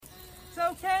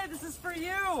okay. This is for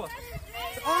you.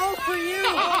 It's all for you.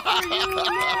 All for you.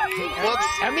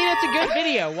 I mean, it's a good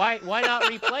video. Why not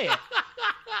replay it?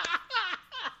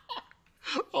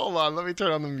 Hold on, let me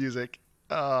turn on the music.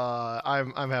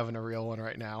 I'm having a real one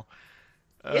right now.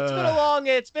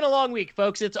 It's been a long week,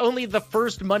 folks. It's only the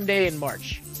first Monday in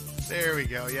March. There we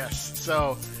go. Yes.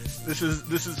 So this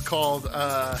is called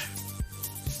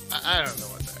I don't know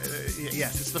what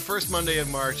yes, it's the first Monday of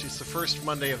March. It's the first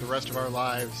Monday of the rest of our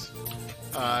lives.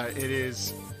 It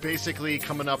is basically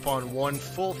coming up on one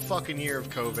full fucking year of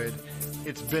COVID.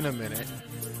 It's been a minute.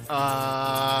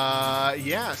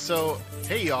 Yeah, so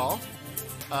hey y'all.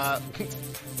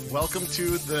 Welcome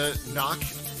to the Knock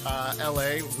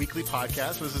LA weekly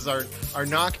podcast. This is our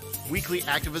Knock weekly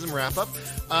activism wrap-up.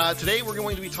 Today we're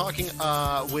going to be talking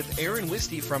with Aaron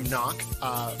Wisty from Knock.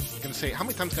 I'm going to say, how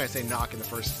many times can I say Knock in the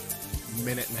first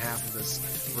minute and a half of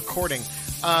this recording?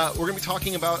 We're going to be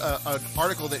talking about an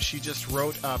article that she just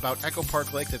wrote about Echo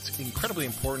Park Lake that's incredibly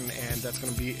important, and that's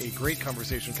going to be a great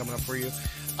conversation coming up for you.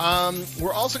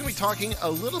 We're also going to be talking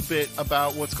a little bit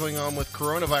about what's going on with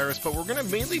coronavirus, but we're going to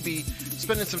mainly be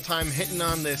spending some time hitting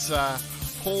on this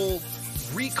whole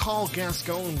recall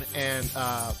Gascon and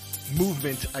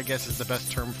movement, I guess is the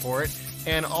best term for it,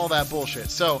 and all that bullshit.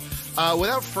 So,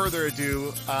 without further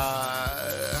ado,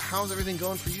 how's everything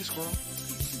going for you, Squirrel?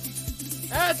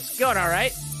 It's going all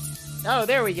right. Oh,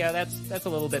 there we go. That's a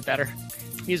little bit better.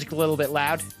 Music a little bit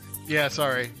loud. Yeah,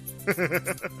 sorry.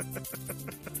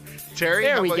 Terry,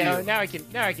 there we go. You? Now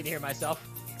I can hear myself.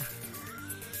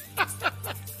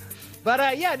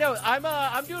 But yeah, no,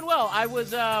 I'm doing well. I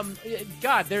was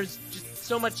God, there's just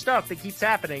so much stuff that keeps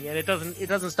happening, and it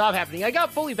doesn't stop happening. I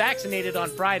got fully vaccinated on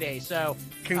Friday, so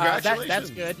congratulations. That's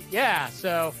good. Yeah,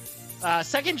 so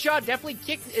second shot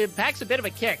definitely packs a bit of a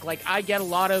kick. Like, I get a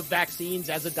lot of vaccines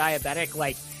as a diabetic.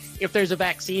 Like, if there's a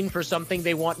vaccine for something,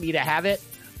 they want me to have it.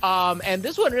 And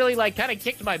this one really kind of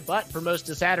kicked my butt for most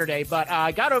of Saturday, but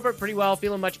I got over it pretty well,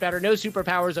 feeling much better. No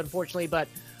superpowers, unfortunately, but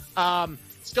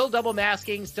still double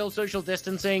masking, still social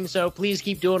distancing. So please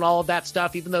keep doing all of that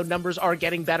stuff, even though numbers are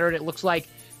getting better and it looks like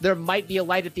there might be a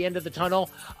light at the end of the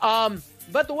tunnel.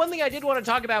 But the one thing I did want to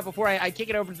talk about before I kick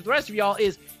it over to the rest of y'all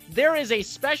is there is a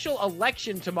special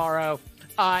election tomorrow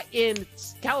in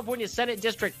California Senate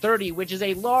District 30, which is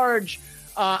a large,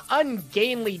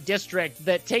 ungainly district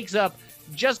that takes up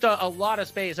just a lot of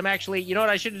space. I'm actually, you know what,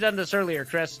 I should have done this earlier,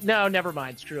 Chris. No, never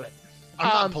mind. Screw it.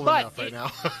 I'm not pulling it up right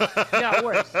now. No, it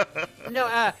works.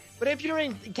 No, but if you're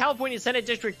in California Senate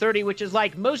District 30, which is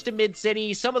like most of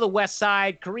Mid-City, some of the West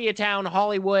Side, Koreatown,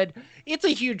 Hollywood, it's a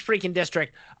huge freaking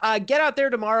district. Get out there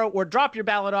tomorrow or drop your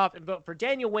ballot off and vote for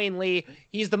Daniel Wayne Lee.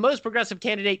 He's the most progressive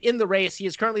candidate in the race. He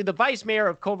is currently the vice mayor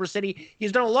of Culver City.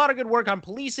 He's done a lot of good work on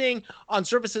policing, on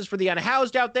services for the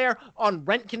unhoused out there, on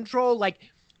rent control. Like,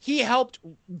 he helped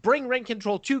bring rent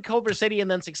control to Culver City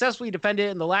and then successfully defended it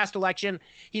in the last election.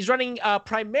 He's running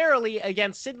primarily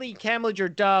against Sidney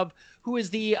Kamlinger Dove, who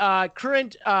is the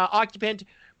current occupant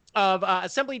of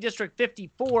Assembly District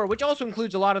 54, which also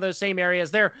includes a lot of those same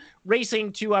areas. They're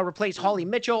racing to replace Holly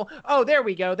Mitchell. Oh, there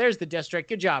we go. There's the district.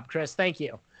 Good job, Chris. Thank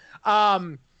you.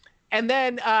 And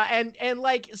then,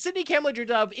 like, Sidney Kamlinger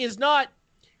Dove is not,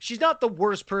 she's not the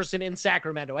worst person in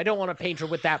Sacramento. I don't want to paint her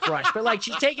with that brush, but like,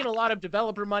 she's taken a lot of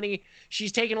developer money.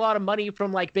 She's taken a lot of money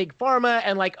from like big pharma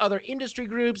and like other industry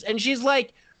groups. And she's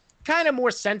like kind of more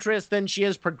centrist than she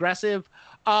is progressive.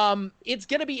 It's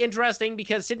going to be interesting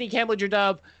because Sidney Kamlinger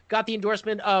Dove got the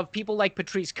endorsement of people like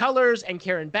Patrisse Cullors and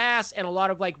Karen Bass and a lot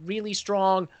of like really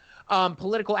strong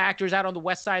political actors out on the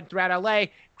West Side throughout LA,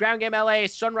 Ground Game LA,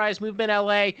 Sunrise Movement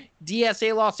LA,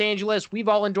 DSA Los Angeles. We've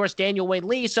all endorsed Daniel Wayne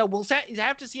Lee. So we'll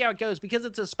have to see how it goes because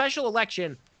it's a special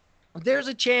election. There's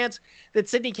a chance that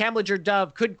Sidney Kamlinger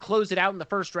Dove could close it out in the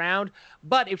first round.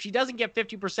 But if she doesn't get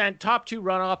 50%, top two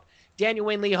runoff, Daniel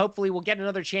Wayne Lee hopefully will get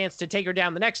another chance to take her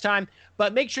down the next time.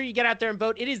 But make sure you get out there and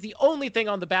vote. It is the only thing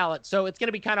on the ballot, so it's going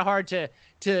to be kind of hard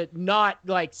to not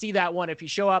like see that one if you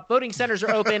show up. Voting centers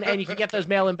are open, and you can get those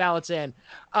mail-in ballots in.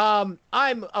 I'm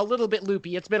a little bit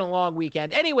loopy. It's been a long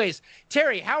weekend. Anyways,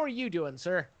 Terry, how are you doing,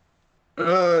 sir?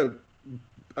 I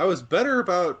was better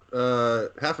about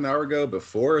half an hour ago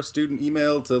before a student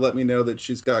emailed to let me know that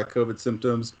she's got COVID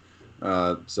symptoms.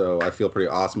 So I feel pretty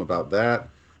awesome about that.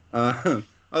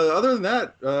 Other than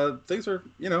that, things are,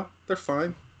 they're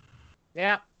fine.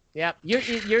 Yeah.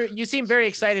 You seem very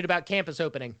excited about campus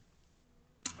opening.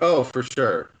 Oh, for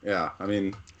sure. Yeah. I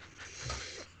mean,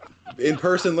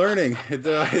 in-person learning, it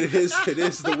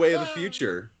is the way of the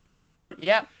future.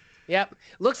 Yep.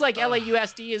 Looks like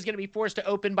LAUSD is going to be forced to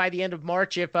open by the end of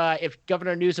March if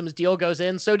Governor Newsom's deal goes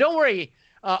in. So don't worry.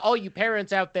 all you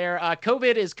parents out there,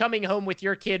 COVID is coming home with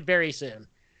your kid very soon.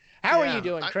 How are you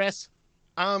doing, Chris?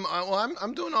 Well,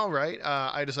 I'm doing all right.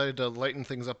 I decided to lighten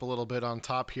things up a little bit on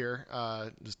top here,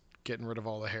 just getting rid of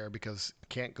all the hair because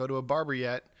can't go to a barber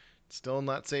yet. Still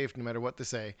not safe, no matter what they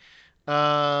say.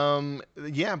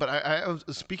 Yeah, but I was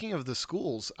speaking of the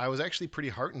schools. I was actually pretty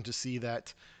heartened to see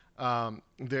that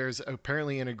there's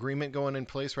apparently an agreement going in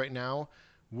place right now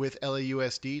with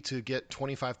LAUSD to get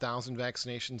 25,000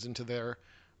 vaccinations into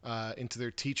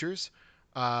their teachers.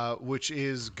 Which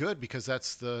is good because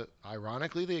that's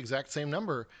ironically the exact same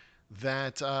number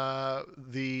that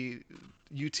the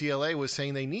UTLA was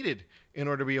saying they needed in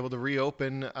order to be able to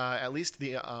reopen at least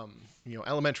the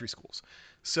elementary schools.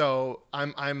 So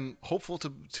I'm hopeful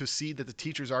to see that the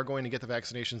teachers are going to get the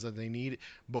vaccinations that they need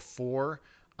before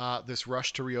this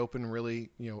rush to reopen really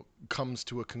comes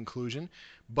to a conclusion.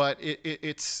 But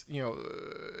it's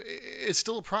it's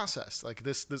still a process. Like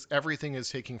this everything is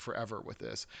taking forever with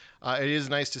this. It is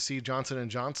nice to see Johnson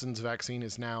 & Johnson's vaccine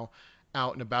is now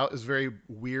out and about. It's very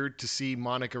weird to see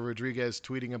Monica Rodriguez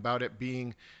tweeting about it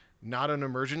being not an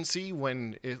emergency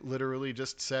when it literally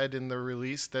just said in the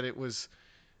release that it was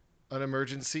an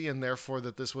emergency and therefore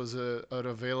that this was an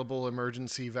available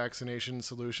emergency vaccination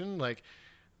solution. Like,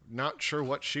 not sure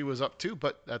what she was up to,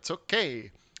 but that's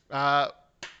okay.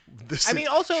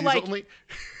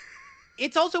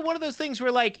 It's also one of those things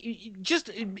where, like, just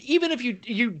even if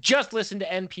you just listen to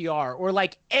NPR or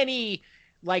like any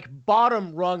like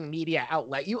bottom rung media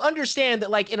outlet, you understand that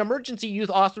like an emergency use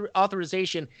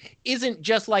authorization isn't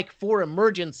just like for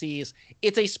emergencies.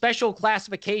 It's a special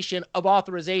classification of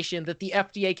authorization that the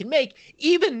FDA can make,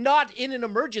 even not in an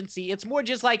emergency. It's more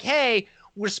just like, hey,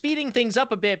 we're speeding things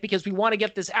up a bit because we want to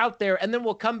get this out there, and then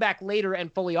we'll come back later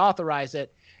and fully authorize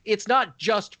it. It's not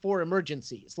just for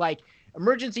emergencies. Like,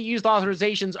 emergency use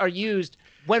authorizations are used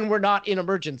when we're not in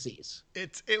emergencies.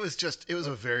 It was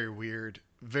a very weird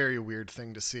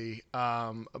thing to see.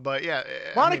 But yeah,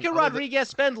 Monica Rodriguez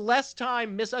spend less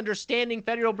time misunderstanding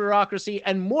federal bureaucracy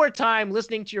and more time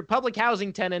listening to your public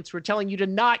housing tenants who are telling you to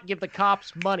not give the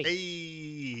cops money.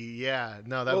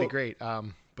 That'd be great.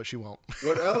 But she won't.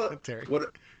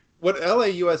 What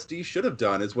LAUSD should have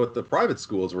done is what the private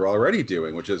schools were already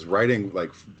doing, which is writing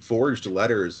like forged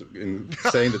letters and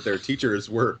saying that their teachers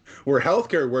were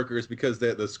healthcare workers because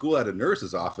the school had a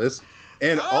nurse's office,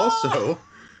 and also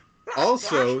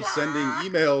sending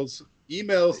emails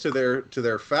to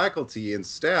their faculty and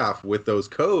staff with those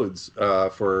codes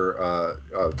for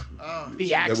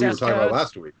the access that we were talking about codes.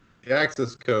 last week. The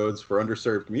access codes for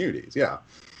underserved communities. Yeah.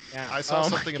 Yeah. I saw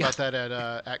something about that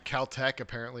at Caltech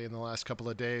apparently in the last couple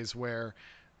of days, where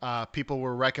people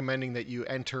were recommending that you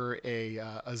enter a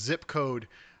zip code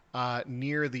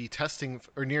near the testing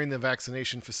or near the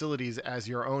vaccination facilities as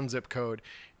your own zip code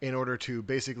in order to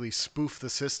basically spoof the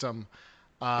system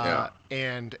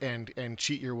and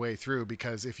cheat your way through.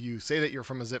 Because if you say that you're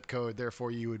from a zip code,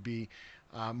 therefore you would be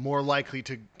more likely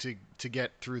to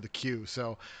get through the queue.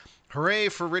 So. Hooray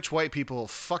for rich white people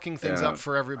fucking things up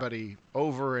for everybody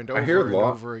over and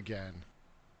over again.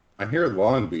 I hear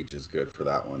Long Beach is good for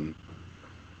that one.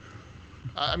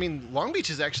 I mean, Long Beach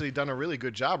has actually done a really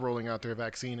good job rolling out their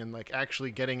vaccine and like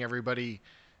actually getting everybody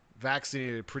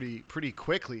vaccinated pretty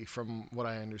quickly, from what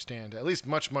I understand. At least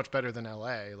much better than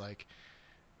LA. Like,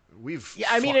 we've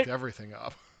fucked everything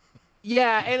up.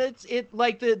 Yeah, and it's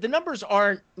like the numbers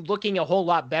aren't looking a whole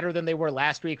lot better than they were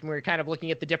last week when we were kind of looking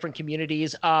at the different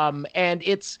communities. And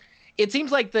it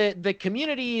seems like the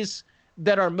communities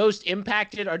that are most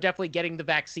impacted are definitely getting the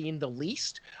vaccine the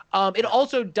least. It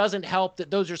also doesn't help that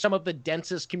those are some of the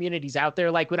densest communities out there.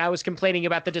 Like when I was complaining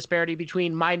about the disparity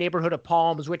between my neighborhood of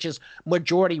Palms, which is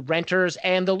majority renters,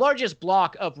 and the largest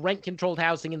block of rent-controlled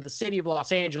housing in the city of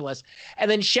Los Angeles,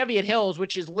 and then Cheviot Hills,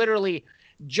 which is literally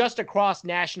just across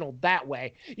National that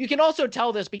way. You can also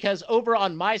tell this because over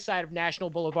on my side of National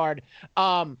Boulevard,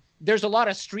 there's a lot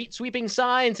of street sweeping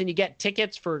signs and you get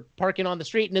tickets for parking on the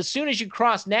street. And as soon as you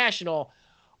cross National,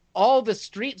 all the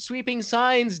street sweeping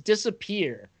signs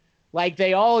disappear. Like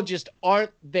they all just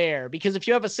aren't there. Because if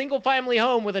you have a single family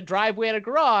home with a driveway and a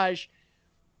garage,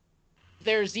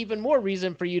 there's even more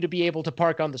reason for you to be able to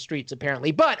park on the streets,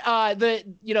 apparently. But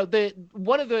the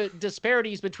one of the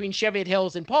disparities between Cheviot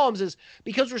Hills and Palms is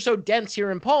because we're so dense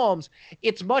here in Palms,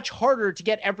 it's much harder to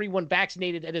get everyone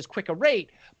vaccinated at as quick a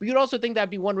rate. But you'd also think that'd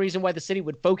be one reason why the city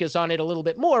would focus on it a little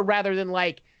bit more rather than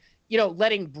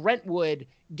letting Brentwood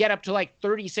get up to like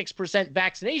 36%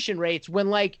 vaccination rates when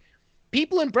like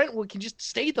people in Brentwood can just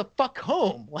stay the fuck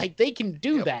home. Like they can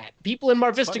do that. People in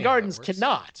Mar Vista Gardens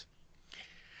cannot.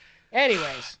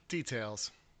 Anyways.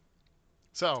 Details.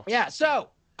 So. Yeah, so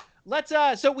let's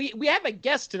so we have a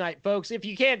guest tonight, folks. If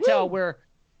you can't tell, we're,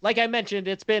 like I mentioned,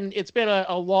 it's been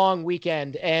a long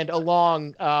weekend and a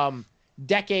long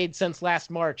decade since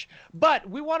last March. But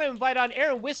we want to invite on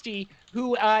Aaron Wisty,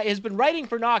 who has been writing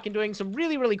for Knock and doing some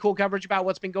really, really cool coverage about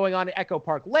what's been going on at Echo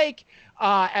Park Lake,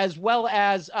 as well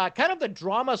as kind of the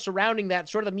drama surrounding that,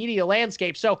 sort of the media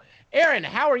landscape. So, Aaron,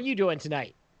 how are you doing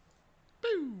tonight?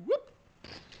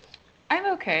 I'm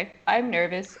okay. I'm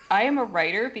nervous. I am a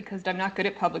writer because I'm not good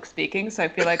at public speaking, so I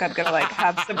feel like I'm gonna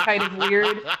have some kind of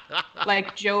weird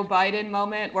Joe Biden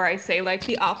moment where I say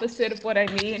the opposite of what I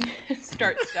mean and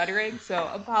start stuttering. So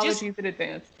apologies in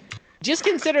advance. Just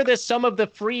consider this some of the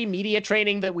free media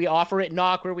training that we offer at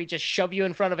Knock, where we just shove you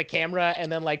in front of a camera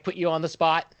and then put you on the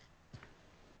spot.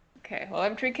 Okay, well,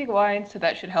 I'm drinking wine, so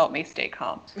that should help me stay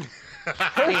calm.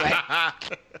 Anyway.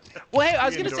 Well, hey, I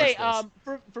was going to say,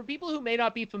 for people who may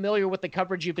not be familiar with the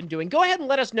coverage you've been doing, go ahead and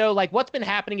let us know, what's been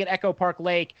happening at Echo Park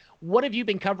Lake. What have you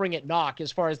been covering at Knock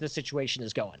as far as the situation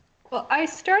is going? Well, I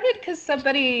started because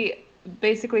somebody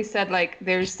basically said,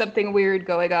 there's something weird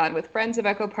going on with Friends of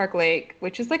Echo Park Lake,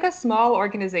 which is a small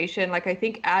organization. I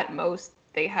think at most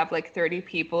they have 30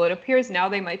 people. It appears now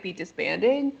they might be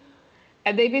disbanding.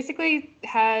 And they basically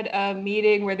had a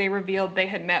meeting where they revealed they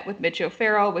had met with Mitch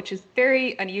O'Farrell, which is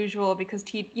very unusual because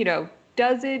he,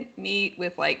 doesn't meet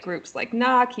with groups like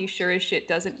Knock. He sure as shit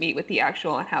doesn't meet with the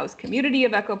actual in-house community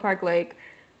of Echo Park Lake.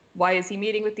 Why is he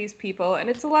meeting with these people? And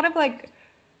it's a lot of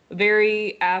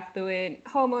very affluent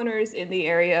homeowners in the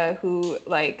area who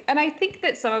and I think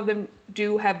that some of them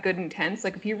do have good intents.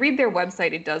 If you read their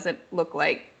website, it doesn't look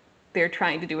like they're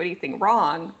trying to do anything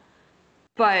wrong,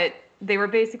 but they were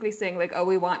basically saying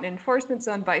we want an enforcement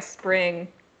zone by spring.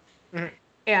 Mm-hmm.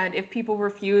 And if people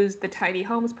refuse the tiny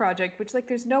homes project, which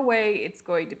there's no way it's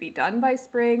going to be done by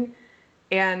spring.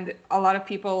 And a lot of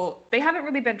people, they haven't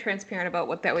really been transparent about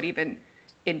what that would even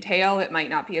entail. It might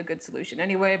not be a good solution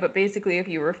anyway, but basically if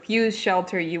you refuse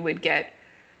shelter, you would get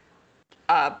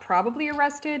probably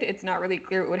arrested. It's not really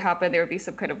clear what would happen. There would be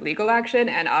some kind of legal action.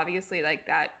 And obviously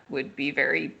that would be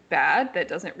very bad. That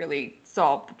doesn't really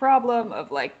solve the problem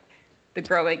of the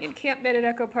growing encampment at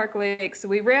Echo Park Lake. So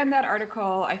we ran that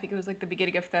article, I think it was the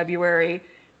beginning of February,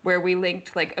 where we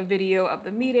linked a video of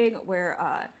the meeting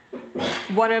where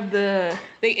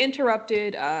they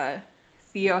interrupted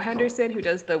Theo Henderson, who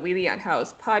does the Wheelie on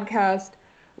House podcast,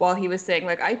 while he was saying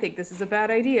I think this is a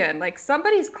bad idea. And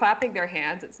somebody's clapping their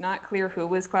hands. It's not clear who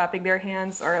was clapping their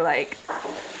hands or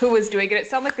who was doing it. It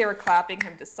sounded like they were clapping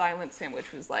him to silence him,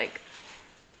 which was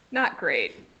not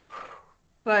great.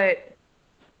 But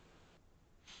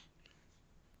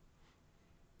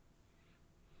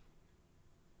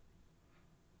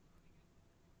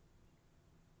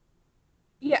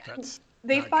yeah,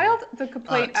 they filed the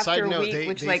complaint after a week,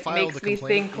 which makes me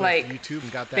think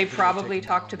they probably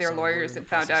talked to their lawyers and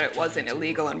found out it wasn't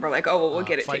illegal and were we'll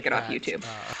get it taken off YouTube.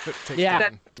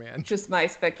 That's just my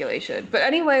speculation. But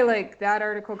anyway, that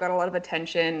article got a lot of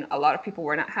attention. A lot of people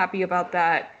were not happy about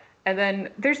that. And then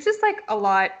there's just a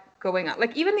lot going on.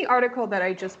 Even the article that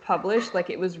I just published,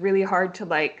 it was really hard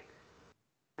to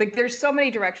there's so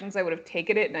many directions I would have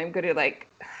taken it, and I'm going to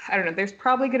I don't know, there's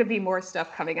probably going to be more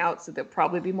stuff coming out, so there'll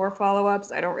probably be more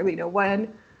follow-ups. I don't really know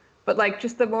when. But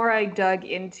just the more I dug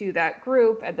into that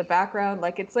group and the background,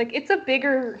 it's a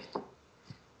bigger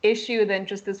issue than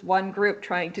just this one group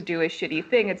trying to do a shitty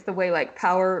thing. It's the way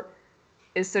power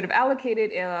is sort of allocated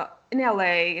in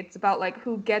LA. It's about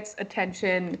who gets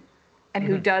attention and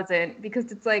who doesn't,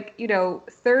 because it's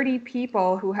 30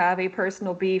 people who have a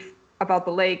personal beef about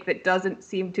the lake that doesn't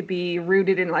seem to be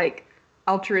rooted in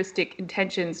altruistic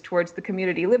intentions towards the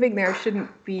community living there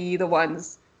shouldn't be the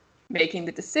ones making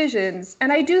the decisions.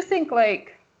 And I do think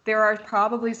there are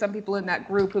probably some people in that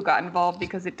group who got involved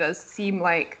because it does seem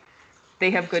like they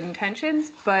have good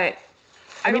intentions, but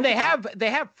I mean they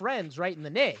have friends right in the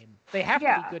name. They have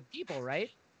to be good people, right?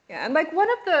 Yeah, and one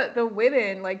of the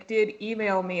women did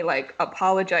email me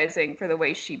apologizing for the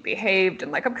way she behaved,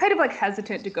 and I'm kind of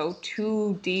hesitant to go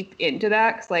too deep into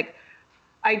that because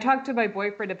I talked to my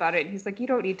boyfriend about it, and he's you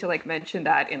don't need to mention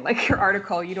that in your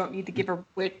article. You don't need to give a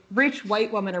rich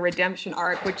white woman a redemption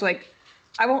arc, which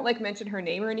I won't mention her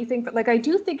name or anything, but I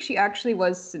do think she actually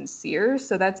was sincere.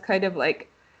 So that's kind of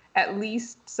at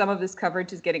least some of this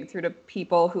coverage is getting through to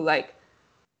people who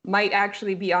might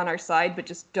actually be on our side, but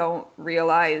just don't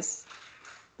realize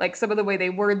some of the way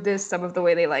they word this, some of the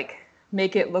way they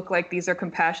make it look like these are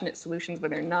compassionate solutions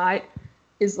when they're not,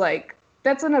 is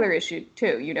that's another issue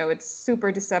too. It's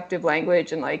super deceptive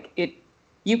language, and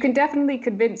you can definitely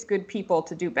convince good people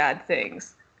to do bad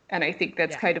things. And I think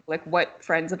that's kind of what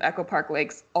Friends of Echo Park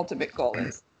Lake's ultimate goal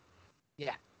is.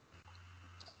 Yeah.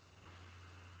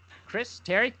 Chris,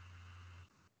 Terry?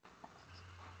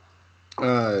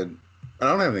 I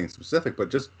don't have anything specific, but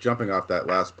just jumping off that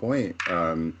last point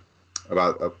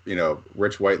about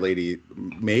rich white lady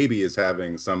maybe is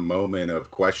having some moment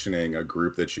of questioning a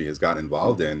group that she has gotten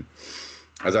involved in.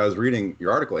 As I was reading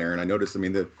your article, Aaron, I noticed,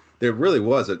 that there really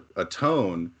was a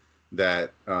tone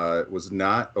that was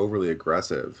not overly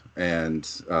aggressive and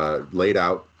laid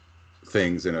out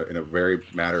things in a very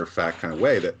matter-of-fact kind of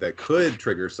way that could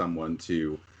trigger someone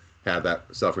to have that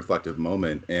self-reflective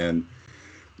moment. And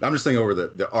I'm just thinking over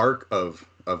the arc of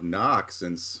Knock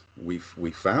since we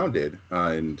founded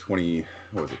in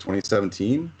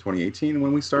 2017, 2018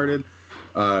 when we started.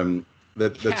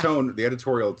 The tone, the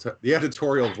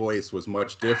editorial voice was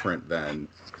much different then,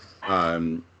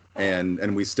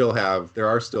 and we still have. There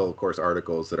are still, of course,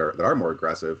 articles that are more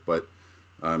aggressive, but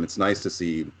it's nice to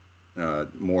see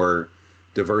more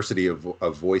diversity of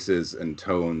voices and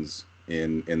tones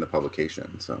in the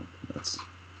publication. So that's.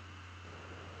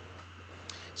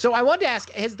 So I wanted to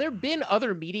ask: has there been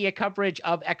other media coverage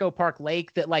of Echo Park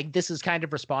Lake that this is kind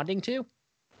of responding to?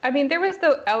 I mean, there was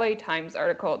the LA Times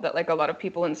article that a lot of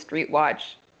people in Street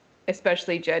Watch,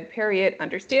 especially Jed Perriott,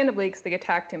 understandably, because they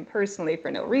attacked him personally for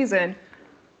no reason,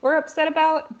 were upset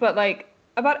about. But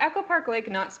about Echo Park Lake,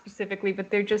 not specifically,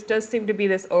 but there just does seem to be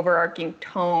this overarching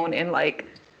tone in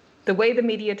the way the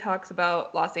media talks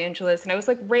about Los Angeles. And I was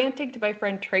ranting to my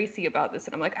friend Tracy about this,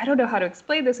 and I'm I don't know how to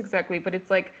explain this exactly, but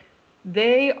it's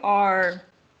they are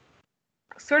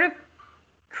sort of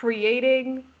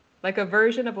creating a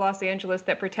version of Los Angeles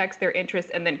that protects their interests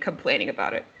and then complaining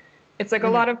about it. It's a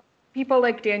lot of people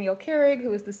like Daniel Carrig,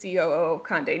 who is the COO of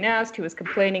Condé Nast, who was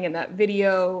complaining in that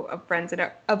video of Friends of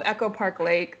Echo Park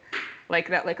Lake,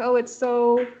 oh, it's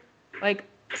so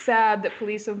sad that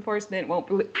police enforcement won't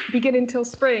begin until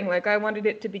spring. I wanted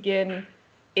it to begin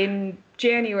in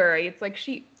January. It's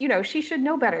she should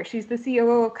know better. She's the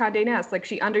COO of Condé Nast.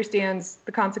 She understands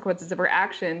the consequences of her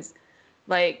actions.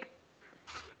 I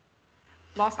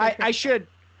should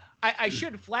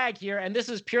flag here, and this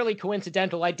is purely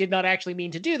coincidental. I did not actually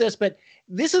mean to do this, but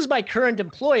this is my current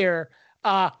employer.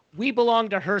 We belong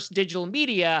to Hearst Digital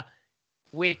Media,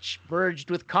 which merged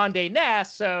with Condé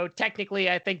Nast. So technically,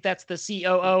 I think that's the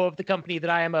COO of the company that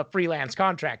I am a freelance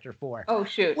contractor for. Oh,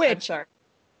 shoot. I'm sorry.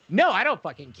 No, I don't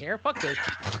fucking care. Fuck those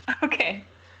people. Okay.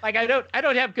 I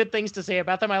don't have good things to say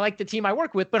about them. I like the team I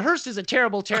work with, but Hearst is a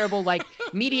terrible, terrible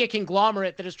media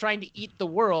conglomerate that is trying to eat the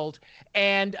world.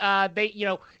 And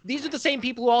these are the same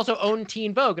people who also own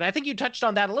Teen Vogue. And I think you touched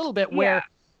on that a little bit, where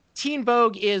Teen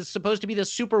Vogue is supposed to be the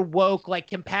super woke,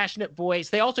 compassionate voice.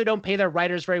 They also don't pay their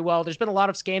writers very well. There's been a lot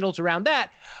of scandals around that.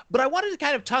 But I wanted to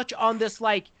kind of touch on this,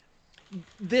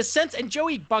 this sense, and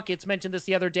Joey Buckets mentioned this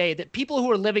the other day, that people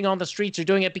who are living on the streets are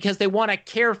doing it because they want a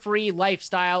carefree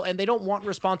lifestyle and they don't want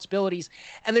responsibilities.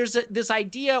 And there's this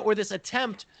idea or this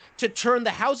attempt to turn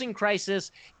the housing crisis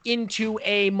into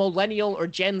a millennial or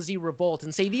Gen Z revolt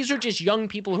and say these are just young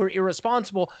people who are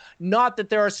irresponsible, not that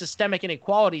there are systemic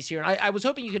inequalities here. And I was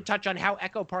hoping you could touch on how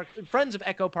Friends of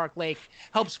Echo Park Lake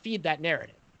helps feed that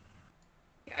narrative.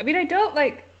 I mean, I don't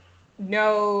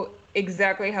know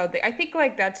exactly how I think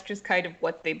that's just kind of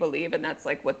what they believe, and that's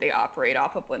what they operate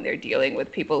off of when they're dealing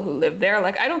with people who live there.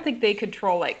 I don't think they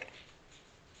control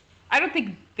I don't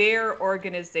think their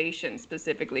organization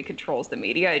specifically controls the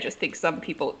media. I just think some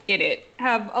people in it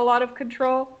have a lot of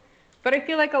control. But I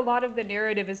feel a lot of the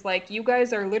narrative is you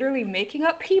guys are literally making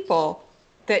up people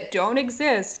that don't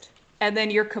exist, and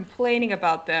then you're complaining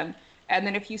about them. And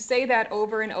then if you say that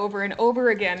over and over and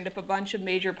over again, and if a bunch of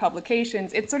major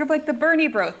publications, it's sort of the Bernie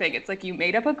bro thing. It's you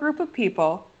made up a group of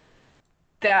people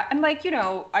that, and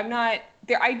I'm not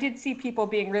there. I did see people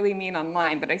being really mean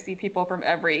online, but I see people from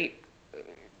every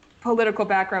political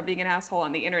background being an asshole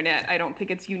on the internet. I don't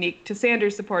think it's unique to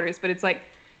Sanders supporters, but it's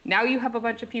now you have a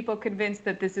bunch of people convinced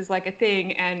that this is a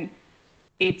thing, and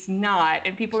it's not.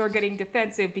 And people are getting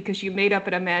defensive because you made up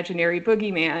an imaginary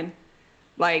boogeyman.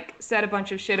 Said a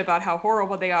bunch of shit about how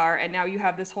horrible they are, and now you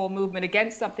have this whole movement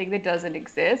against something that doesn't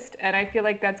exist. And I feel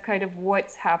that's kind of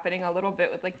what's happening a little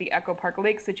bit with the Echo Park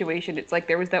Lake situation. It's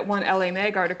there was that one LA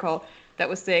Mag article that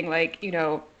was saying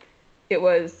it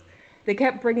was, they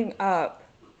kept bringing up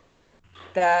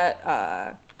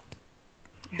that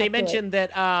they mentioned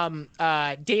that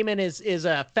Damon is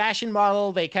a fashion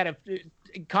model. They kind of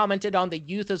commented on the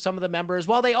youth of some of the members,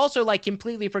 while they also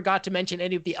completely forgot to mention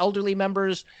any of the elderly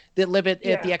members that live at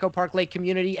the Echo Park Lake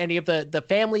community, any of the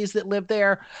families that live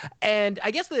there. And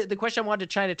I guess the question I wanted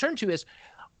to try to turn to is,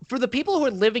 for the people who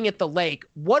are living at the lake,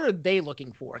 what are they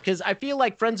looking for? Because I feel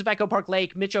Friends of Echo Park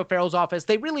Lake, Mitch O'Farrell's office,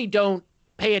 they really don't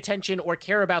pay attention or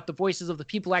care about the voices of the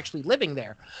people actually living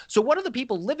there. So what are the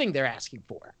people living there asking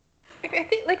for? I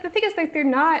think like the thing is like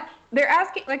they're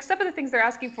asking like some of the things they're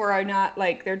asking for are not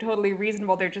like they're totally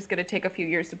reasonable. They're just going to take a few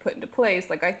years to put into place.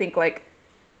 Like I think like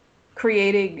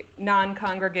creating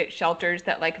non-congregate shelters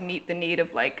that like meet the need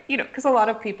of like, you know, because a lot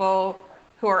of people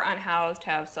who are unhoused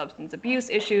have substance abuse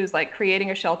issues. Like creating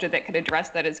a shelter that could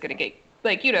address that is going to get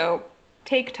like, you know,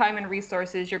 take time and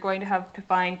resources. You're going to have to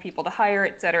find people to hire,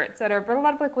 et cetera, et cetera. But a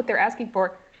lot of like what they're asking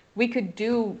for, we could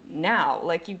do now.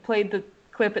 Like you played the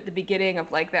clip at the beginning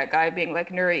of like that guy being like,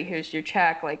 Nuri, here's your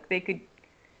check. Like they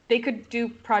could do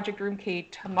Project Room Key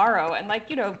tomorrow. And like,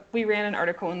 you know, we ran an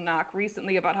article in Knock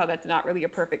recently about how that's not really a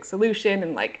perfect solution.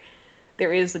 And like,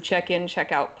 there is a check-in,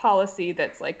 check-out policy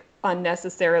that's like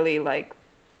unnecessarily like,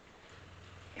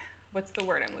 what's the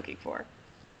word I'm looking for?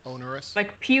 Onerous?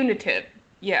 Like punitive.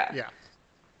 Yeah. Yeah.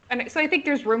 And so I think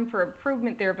there's room for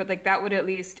improvement there, but like that would at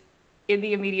least in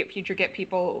the immediate future get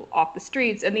people off the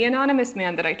streets. And the anonymous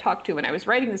man that I talked to when I was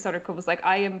writing this article was like,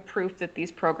 I am proof that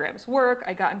these programs work.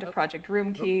 I got into Project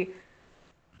Room Key.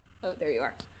 Oh, there you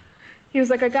are. He was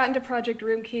like, I got into Project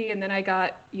Room Key and then I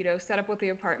got, you know, set up with the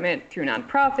apartment through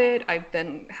nonprofit. I've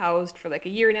been housed for like a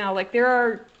year now. Like there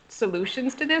are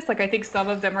solutions to this. Like I think some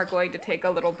of them are going to take a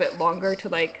little bit longer to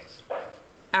like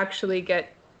actually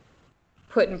get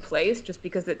put in place just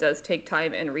because it does take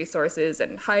time and resources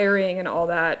and hiring and all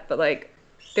that. But like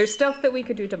there's stuff that we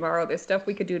could do tomorrow. There's stuff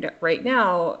we could do right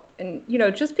now. And, you know,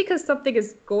 just because something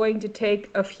is going to take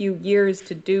a few years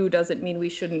to do doesn't mean we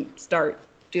shouldn't start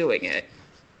doing it.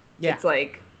 Yeah. It's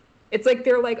like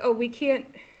they're like, oh, we can't,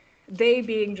 they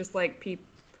being just like people,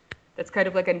 that's kind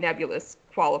of like a nebulous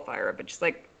qualifier, but just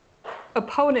like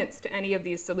opponents to any of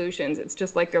these solutions. It's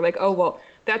just like, they're like, oh, well,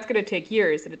 that's going to take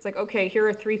years. And it's like, okay, here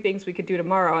are 3 things we could do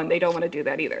tomorrow. And they don't want to do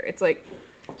that either. It's like,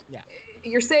 Yeah.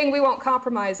 You're saying we won't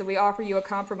compromise and we offer you a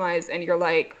compromise and you're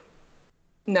like,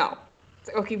 no. It's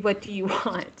like, okay, what do you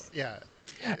want? Yeah.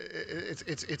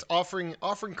 It's offering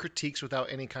critiques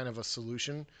without any kind of a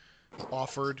solution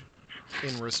offered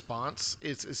in response.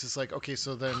 It's just like, okay,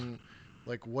 so then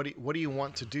like what do you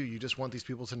want to do? You just want these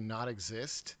people to not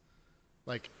exist?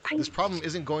 Like this problem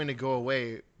isn't going to go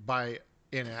away by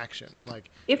inaction. Like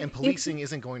and policing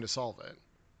isn't going to solve it.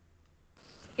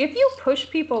 If you push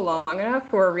people long enough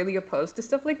who are really opposed to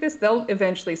stuff like this, they'll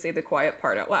eventually say the quiet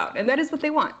part out loud. And that is what they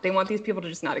want. They want these people to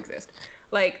just not exist.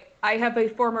 Like, I have a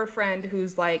former friend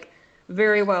who's, like,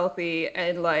 very wealthy,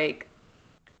 and, like,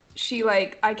 she,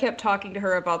 like, I kept talking to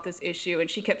her about this issue, and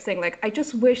she kept saying, like, I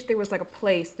just wish there was, like, a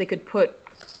place they could put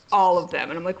all of them.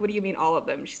 And I'm like, what do you mean all of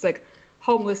them? And she's like,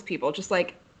 homeless people. Just,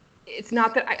 like, it's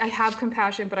not that I have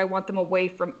compassion, but I want them away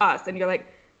from us. And you're like,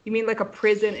 you mean like a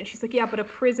prison? And she's like, yeah, but a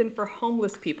prison for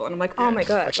homeless people. And I'm like, oh my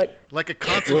God. Like a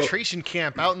concentration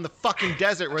camp out in the fucking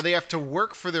desert where they have to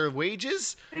work for their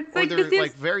wages? Or they're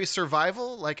like very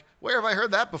survival? Like, where have I heard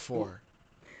that before?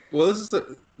 Well,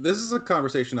 this is a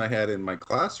conversation I had in my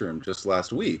classroom just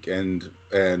last week. And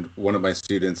one of my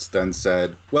students then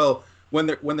said, well, when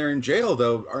they're in jail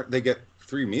though, they get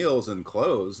 3 meals and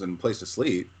clothes and place to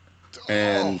sleep.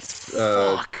 And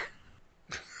fuck.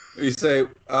 You say,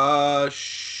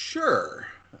 sure.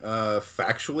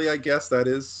 Factually, I guess that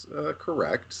is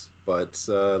correct. But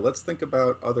let's think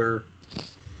about other.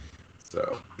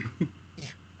 So.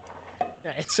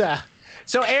 It's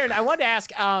So, Aaron, I wanted to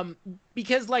ask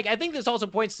because, like, I think this also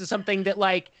points to something that,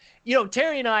 like, you know,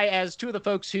 Terry and I, as 2 of the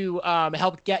folks who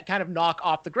helped get kind of Knock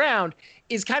off the ground,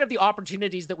 is kind of the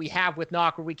opportunities that we have with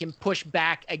Knock where we can push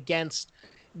back against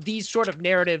these sort of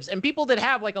narratives, and people that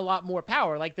have like a lot more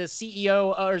power, like the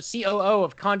CEO or COO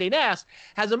of Condé Nast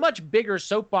has a much bigger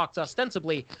soapbox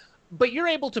ostensibly, but you're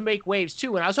able to make waves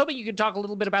too. And I was hoping you could talk a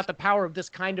little bit about the power of this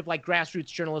kind of like grassroots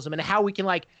journalism and how we can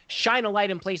like shine a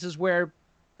light in places where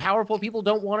powerful people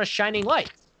don't want a shining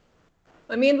light.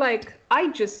 I mean, like,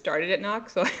 I just started at Knock,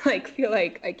 so I like feel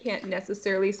like I can't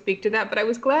necessarily speak to that, but I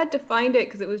was glad to find it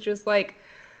because it was just like,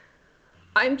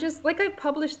 I'm just like, I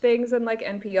published things in like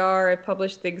NPR, I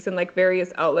published things in like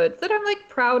various outlets that I'm like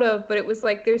proud of, but it was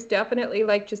like, there's definitely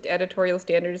like just editorial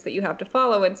standards that you have to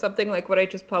follow. And something like what I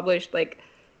just published, like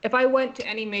if I went to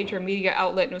any major media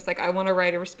outlet and was like, I want to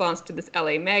write a response to this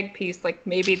LA Mag piece, like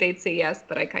maybe they'd say yes,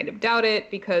 but I kind of doubt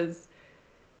it because,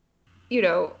 you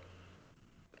know,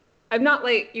 I'm not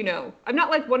like, you know, I'm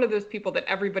not like one of those people that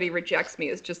everybody rejects me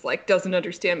as just like, doesn't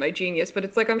understand my genius, but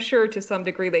it's like, I'm sure to some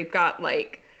degree they've got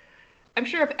like, I'm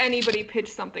sure if anybody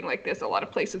pitched something like this, a lot of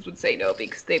places would say no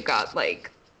because they've got like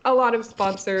a lot of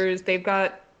sponsors, they've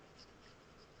got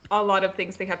a lot of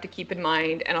things they have to keep in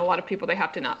mind, and a lot of people they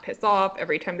have to not piss off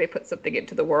every time they put something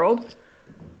into the world.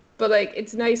 But like,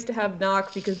 it's nice to have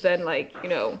Knock because then like, you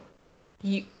know,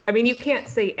 you can't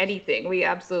say anything. We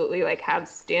absolutely like have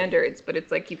standards, but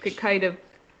it's like you could kind of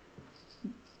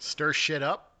Stir shit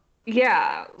up?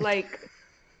 Yeah, like,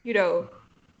 you know,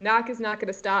 Knock is not going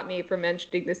to stop me from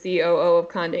mentioning the COO of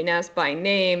Condé Nast by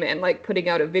name and like putting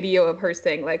out a video of her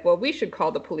saying like, well, we should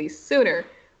call the police sooner.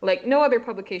 Like no other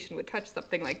publication would touch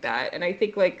something like that. And I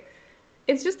think like,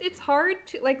 it's hard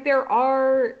to like, there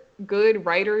are good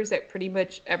writers at pretty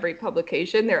much every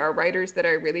publication. There are writers that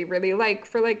I really, really like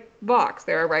for like Vox.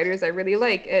 There are writers I really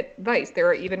like at Vice. There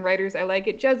are even writers I like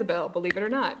at Jezebel, believe it or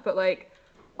not. But like,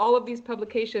 all of these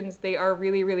publications, they are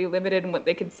really, really limited in what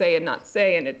they can say and not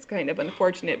say. And it's kind of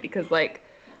unfortunate because like,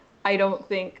 I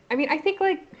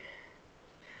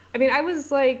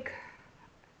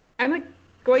I'm like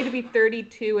going to be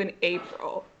 32 in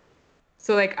April.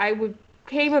 So like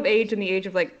came of age in the age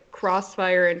of like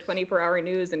Crossfire and 24-hour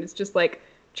news. And it's just like,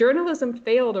 journalism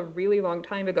failed a really long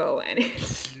time ago. And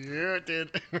it's Yeah, it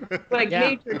did. like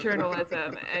major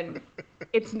journalism. And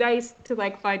it's nice to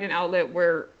like find an outlet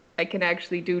where I can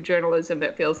actually do journalism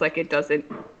that feels like it doesn't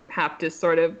have to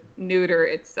sort of neuter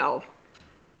itself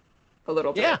a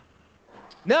little bit. Yeah.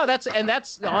 No, that's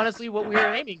honestly what we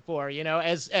were aiming for, you know,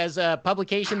 as a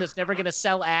publication that's never going to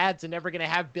sell ads and never going to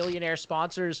have billionaire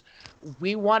sponsors.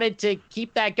 We wanted to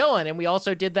keep that going. And we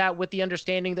also did that with the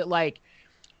understanding that like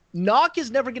Knock is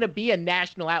never going to be a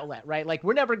national outlet, right? Like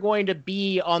we're never going to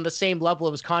be on the same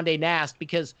level as Condé Nast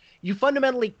because you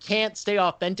fundamentally can't stay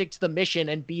authentic to the mission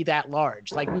and be that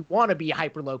large. Like we want to be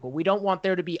hyper local. We don't want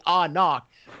there to be a Knock.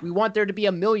 We want there to be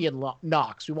a million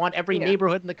Knocks. We want every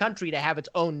neighborhood in the country to have its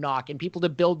own Knock and people to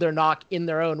build their Knock in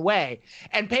their own way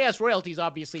and pay us royalties,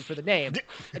 obviously, for the name.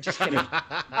 Just kidding.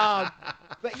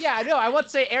 But yeah, no, I want to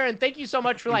say, Aaron, thank you so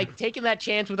much for like taking that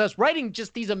chance with us, writing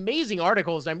just these amazing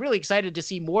articles. I'm really excited to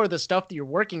see more of the stuff that you're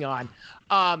working on,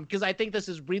 because I think this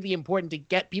is really important to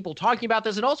get people talking about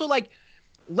this, and also like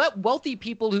let wealthy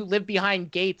people who live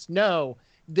behind gates know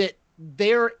that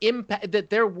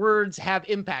their words have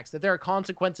impacts, that there are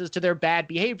consequences to their bad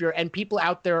behavior, and people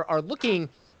out there are looking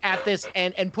at this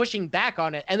and pushing back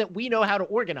on it, and that we know how to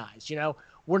organize. You know,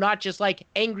 we're not just like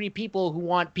angry people who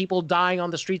want people dying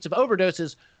on the streets of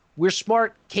overdoses. We're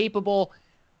smart, capable,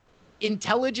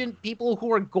 intelligent people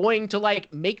who are going to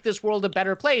like make this world a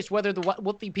better place, whether the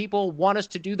wealthy people want us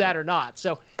to do that or not.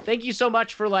 So thank you so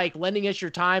much for like lending us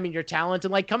your time and your talent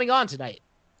and like coming on tonight.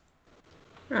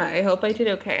 I hope I did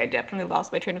okay. I definitely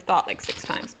lost my train of thought like 6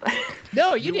 times, but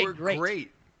no, you were did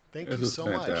great. Thank you so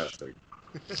fantastic.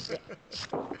 much.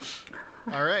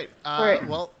 All right.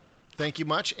 Well, thank you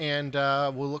much, and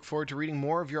we'll look forward to reading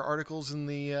more of your articles in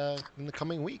the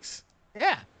coming weeks.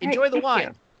 Yeah, enjoy the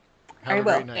wine. Have a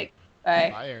great night.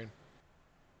 Bye. Bye, Aaron.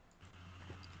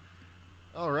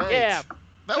 All right. Yeah,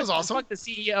 that was awesome. Fuck the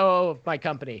CEO of my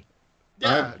company.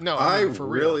 Yeah, I for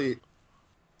really, real.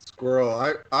 Squirrel,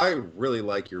 I really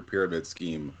like your pyramid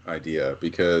scheme idea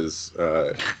because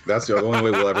that's the only way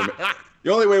we'll ever.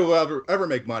 The only way we'll ever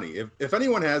make money. If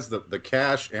anyone has the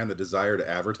cash and the desire to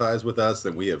advertise with us,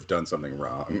 then we have done something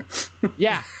wrong.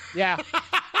 Yeah.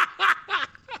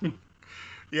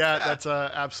 Yeah, that's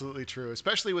absolutely true,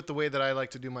 especially with the way that I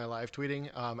like to do my live tweeting,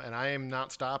 and I am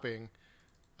not stopping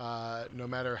no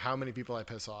matter how many people I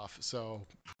piss off. So,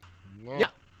 well. Yeah.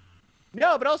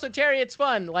 No, but also, Terry, it's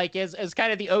fun, like, as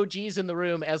kind of the OGs in the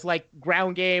room, as, like,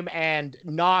 Ground Game and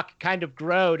Knock kind of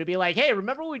grow, to be like, hey,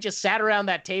 remember when we just sat around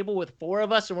that table with 4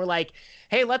 of us, and we're like,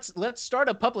 hey, let's start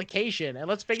a publication, and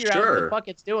let's figure out what the fuck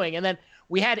it's doing. And then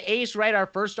we had Ace write our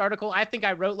first article. I think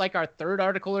I wrote, like, our 3rd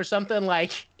article or something.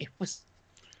 Like, it was...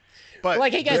 But,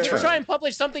 like, hey, guys, we're trying to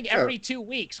publish something every 2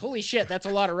 weeks. Holy shit, that's a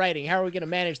lot of writing. How are we going to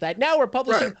manage that? Now we're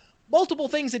publishing multiple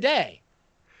things a day.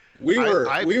 We were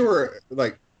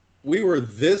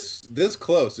this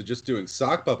close to just doing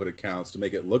sock puppet accounts to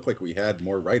make it look like we had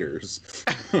more writers.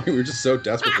 We were just so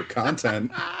desperate for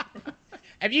content.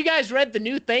 Have you guys read the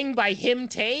new thing by Him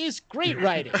Taze? Great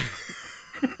writing.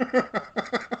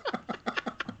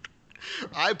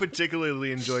 I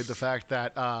particularly enjoyed the fact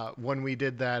that when we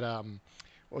did that,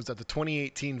 what was that, the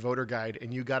 2018 voter guide,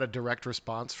 and you got a direct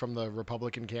response from the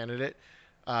Republican candidate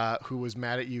who was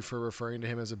mad at you for referring to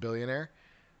him as a billionaire.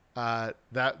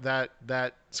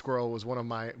 That Squirrel was one of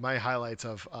my highlights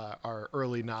of our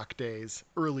early Knock days.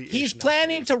 He's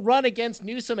planning to run against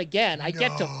Newsom again. I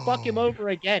get to fuck him over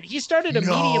again. He started a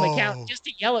Medium account just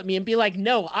to yell at me and be like,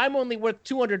 no, I'm only worth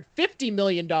 $250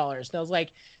 million. And I was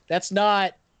like, that's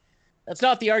not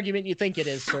the argument you think it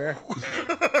is, sir.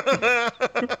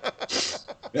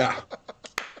 Yeah.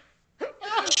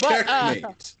 But,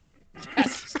 Checkmate.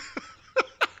 Yes.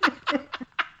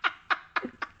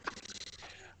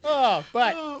 Oh,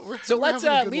 but so let's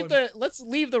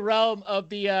leave the realm of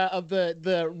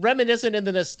the reminiscent and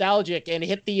the nostalgic and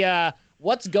hit the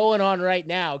what's going on right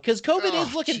now, because COVID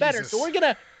is looking better. So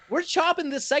we're chopping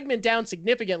this segment down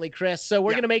significantly, Chris. So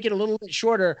we're going to make it a little bit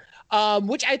shorter,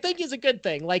 which I think is a good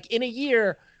thing. Like in a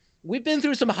year, we've been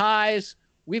through some highs.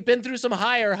 We've been through some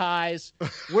higher highs.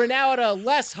 We're now at a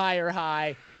less higher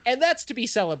high, and that's to be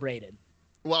celebrated.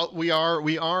 Well, we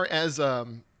are as I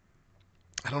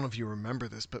don't know if you remember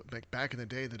this, but like back in the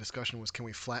day, the discussion was, can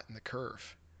we flatten the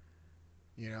curve?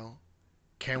 You know,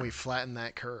 can we flatten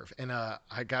that curve? And I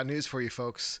got news for you,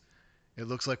 folks. It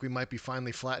looks like we might be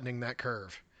finally flattening that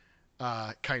curve.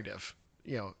 Kind of.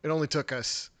 You know, it only took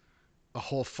us a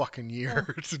whole fucking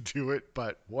year to do it,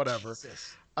 but whatever.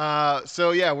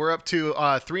 So yeah, we're up to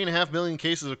 3.5 million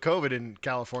cases of COVID in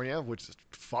California, which is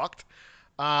fucked.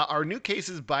 Our new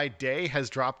cases by day has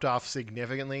dropped off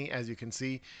significantly, as you can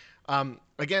see.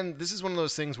 Again, this is one of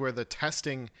those things where the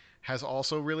testing has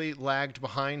also really lagged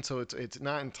behind, so it's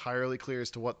not entirely clear as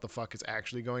to what the fuck is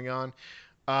actually going on.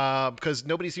 Because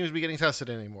nobody seems to be getting tested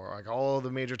anymore. Like all of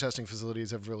the major testing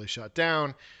facilities have really shut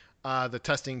down. The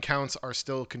testing counts are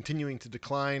still continuing to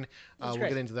decline. We'll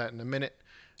get into that in a minute.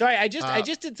 Sorry, I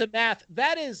just did some math.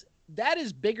 That is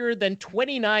bigger than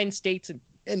 29 states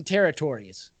and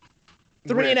territories.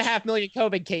 3.5 million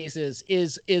COVID cases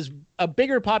is a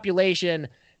bigger population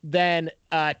than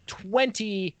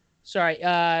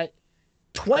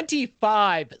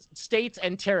 25 states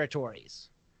and territories.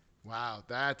 Wow,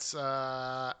 that's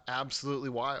absolutely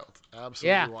wild.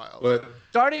 Absolutely wild. But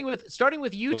starting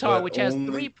with Utah, which has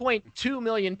 3.2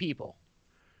 million people.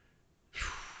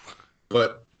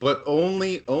 But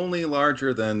only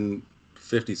larger than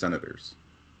 50 senators.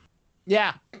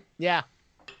 Yeah.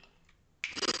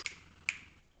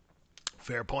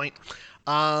 Fair point.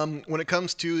 When it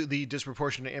comes to the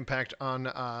disproportionate impact on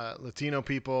Latino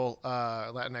people,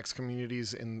 Latinx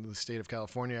communities in the state of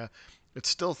California, it's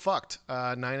still fucked.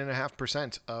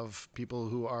 9.5% of people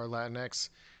who are Latinx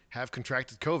have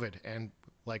contracted COVID and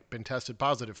like been tested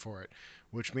positive for it,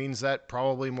 which means that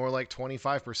probably more like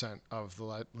 25% of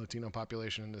the Latino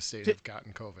population in the state have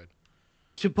gotten COVID.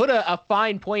 To put a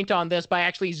fine point on this by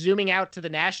actually zooming out to the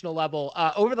national level,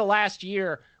 over the last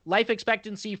year, life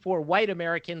expectancy for white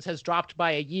Americans has dropped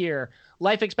by a year.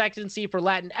 Life expectancy for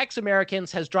Latinx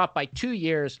Americans has dropped by 2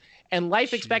 years. And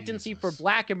life expectancy for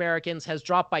Black Americans has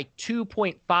dropped by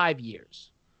 2.5 years.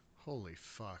 Holy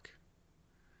fuck.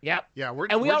 Yep. Yeah,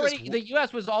 the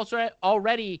U.S. was also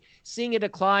already seeing a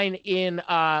decline in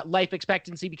life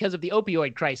expectancy because of the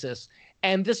opioid crisis.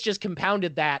 And this just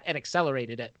compounded that and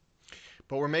accelerated it.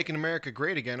 But we're making America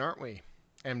great again, aren't we?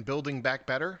 And building back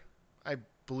better, I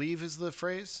believe is the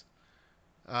phrase.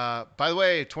 By the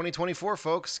way, 2024,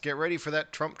 folks, get ready for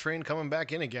that Trump train coming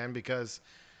back in again, because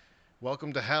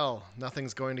welcome to hell.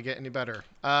 Nothing's going to get any better.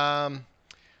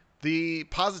 The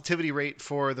positivity rate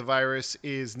for the virus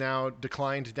is now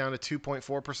declined down to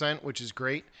 2.4%, which is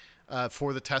great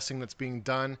for the testing that's being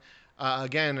done.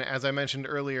 Again, as I mentioned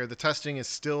earlier, the testing is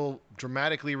still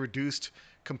dramatically reduced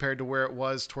compared to where it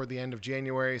was toward the end of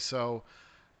January. So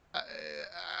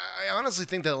I honestly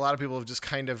think that a lot of people have just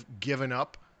kind of given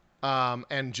up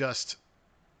and just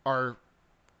are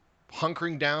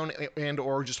hunkering down and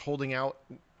or just holding out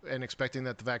and expecting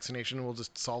that the vaccination will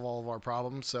just solve all of our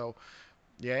problems. So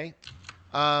yay.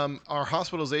 Our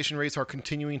hospitalization rates are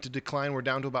continuing to decline. We're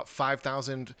down to about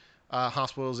 5,000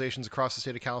 hospitalizations across the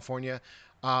state of California.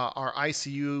 Our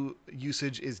ICU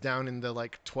usage is down in the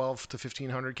like 12 to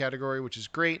 1,500 category, which is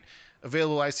great.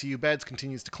 Available ICU beds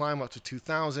continues to climb up to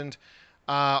 2,000.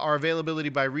 Our availability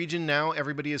by region now,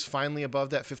 everybody is finally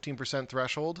above that 15%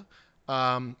 threshold.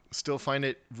 Still find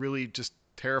it really just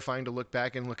terrifying to look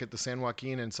back and look at the San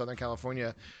Joaquin and Southern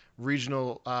California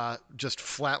regional just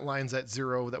flat lines at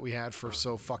zero that we had for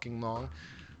so fucking long.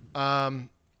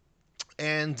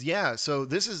 And yeah, so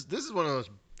this is one of those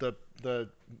the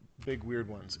big weird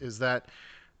ones, is that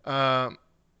the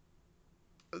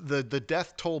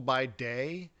death toll by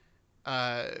day,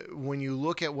 when you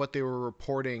look at what they were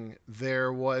reporting,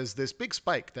 there was this big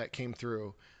spike that came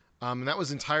through, and that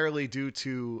was entirely due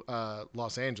to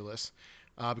Los Angeles,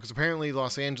 because apparently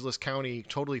Los Angeles County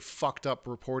totally fucked up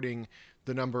reporting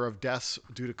the number of deaths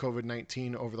due to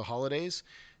COVID-19 over the holidays,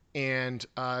 and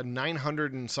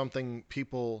 900 and something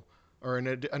people, or an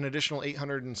additional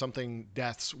 800 and something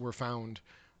deaths were found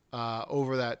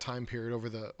over that time period,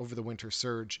 over the winter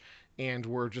surge, and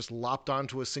were just lopped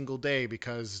onto a single day,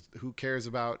 because who cares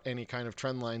about any kind of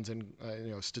trend lines and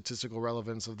statistical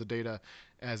relevance of the data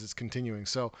as it's continuing.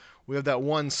 So we have that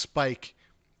one spike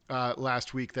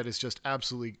last week that is just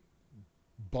absolutely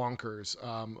bonkers.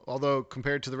 Although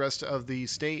compared to the rest of the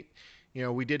state,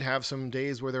 we did have some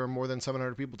days where there were more than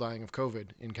 700 people dying of COVID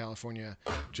in California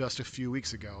just a few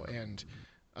weeks ago, and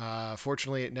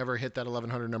Fortunately, it never hit that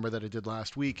 1,100 number that it did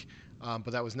last week,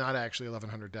 but that was not actually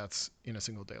 1,100 deaths in a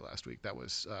single day last week. That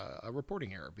was a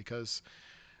reporting error because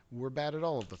we're bad at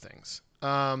all of the things.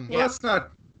 Well,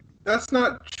 that's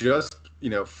not just,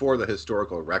 for the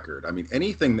historical record. I mean,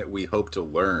 anything that we hope to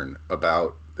learn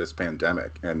about this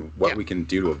pandemic and what we can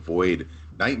do to avoid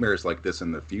nightmares like this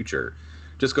in the future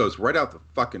just goes right out the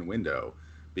fucking window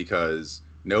because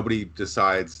nobody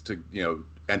decides to,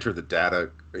 enter the data,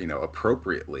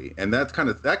 appropriately. And that kind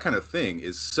of thing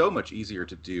is so much easier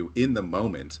to do in the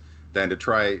moment than to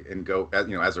try and go,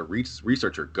 as a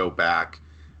researcher, go back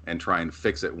and try and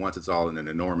fix it once it's all in an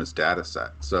enormous data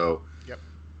set. So,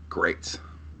 great.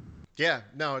 Yeah,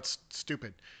 no, it's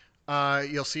stupid.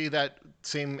 You'll see that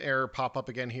same error pop up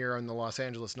again here on the Los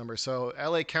Angeles number. So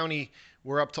LA County,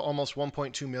 we're up to almost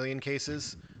 1.2 million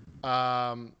cases.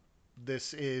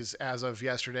 This is as of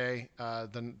yesterday,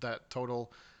 that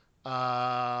total.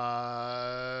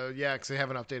 Because they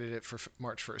haven't updated it for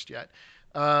March 1st yet.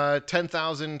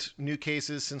 10,000 new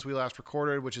cases since we last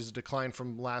recorded, which is a decline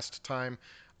from last time.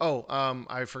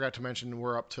 I forgot to mention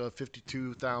we're up to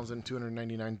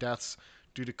 52,299 deaths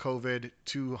due to COVID,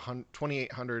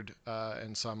 2,800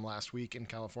 and some last week in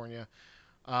California.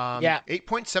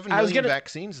 8.7 million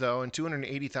vaccines, though, and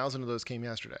 280,000 of those came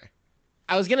yesterday.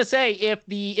 I was going to say, if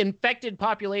the infected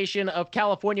population of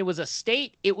California was a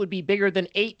state, it would be bigger than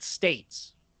 8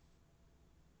 states.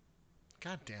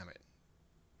 God damn it.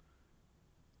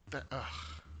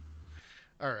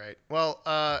 All right. Well,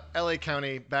 LA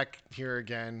County, back here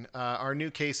again. Our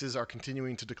new cases are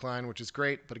continuing to decline, which is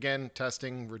great. But again,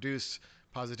 testing reduced,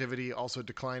 positivity also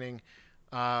declining,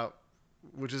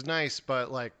 which is nice.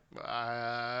 But we're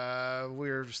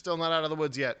still not out of the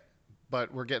woods yet,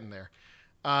 but we're getting there.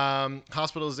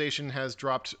 Hospitalization has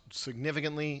dropped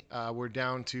significantly. We're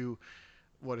down to,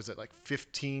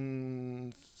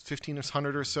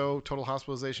 1,500 or so total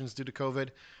hospitalizations due to COVID.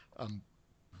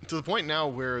 To the point now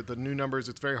where the new numbers,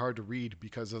 it's very hard to read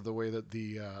because of the way that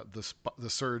the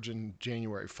surge in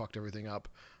January fucked everything up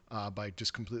by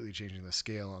just completely changing the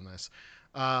scale on this.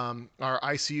 Our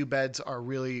ICU beds are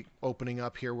really opening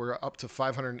up here. We're up to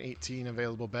 518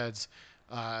 available beds.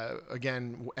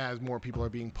 Again, as more people are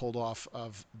being pulled off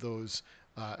of those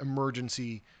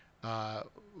emergency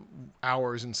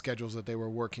hours and schedules that they were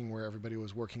working, where everybody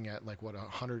was working at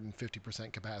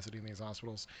 150% capacity in these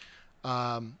hospitals.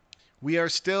 We are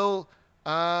still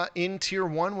in Tier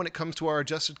 1 when it comes to our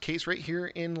adjusted case rate here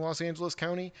in Los Angeles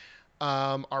County.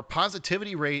 Our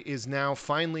positivity rate is now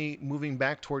finally moving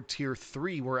back toward Tier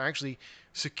 3. We're actually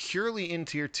securely in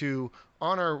Tier 2.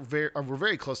 We're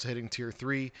very close to hitting Tier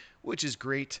 3, which is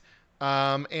great.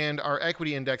 And our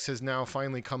equity index has now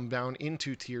finally come down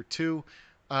into Tier 2.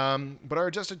 But our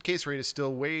adjusted case rate is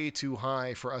still way too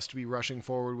high for us to be rushing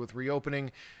forward with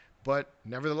reopening. But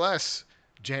nevertheless,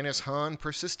 Janice Hahn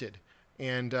persisted.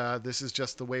 And this is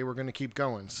just the way we're going to keep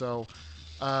going. So,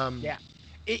 I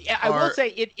will say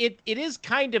it is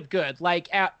kind of good.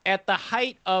 At the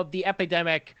height of the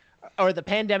epidemic or the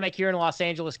pandemic here in Los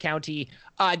Angeles County,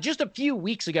 just a few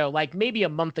weeks ago, maybe a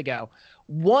month ago,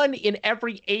 1 in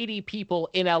every 80 people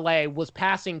in LA was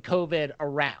passing COVID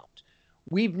around.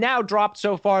 We've now dropped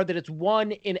so far that it's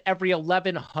 1 in every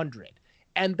 1,100.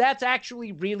 And that's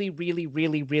actually really, really,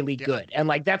 really, really good. And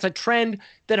that's a trend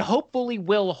that hopefully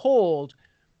will hold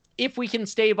if we can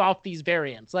stave off these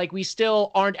variants. We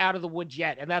still aren't out of the woods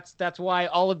yet. And that's why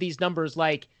all of these numbers,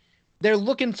 they're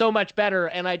looking so much better.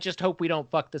 And I just hope we don't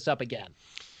fuck this up again.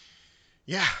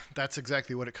 Yeah, that's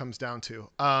exactly what it comes down to.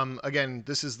 Again,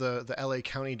 this is the LA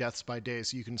County deaths by day.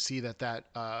 So you can see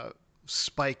that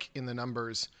spike in the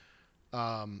numbers.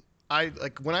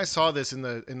 When I saw this in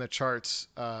the charts,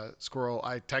 Squirrel,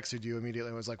 I texted you immediately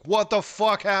and was like, what the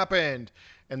fuck happened?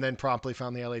 And then promptly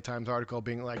found the LA Times article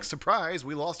being like, surprise,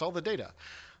 we lost all the data.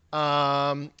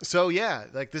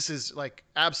 This is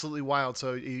absolutely wild.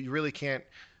 So you really can't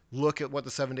look at what the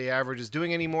 7-day average is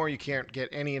doing anymore. You can't get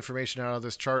any information out of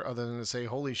this chart other than to say,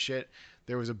 holy shit,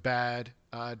 there was a bad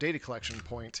data collection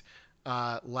point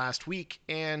last week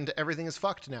and everything is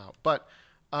fucked now. But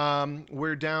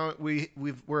we're down.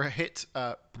 We're hit.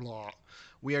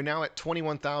 We are now at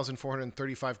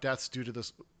 21,435 deaths due to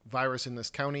this virus in this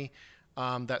county.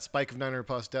 That spike of 900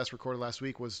 plus deaths recorded last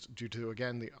week was due to,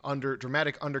 again, the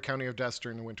dramatic undercounting of deaths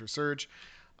during the winter surge.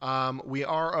 We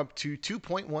are up to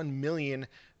 2.1 million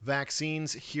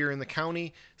vaccines here in the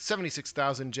county.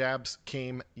 76,000 jabs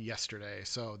came yesterday,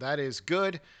 so that is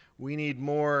good. We need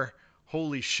more.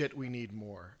 Holy shit, we need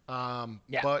more.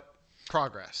 But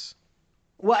progress.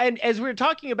 Well, and as we were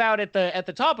talking about at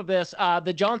the top of this,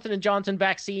 the Johnson & Johnson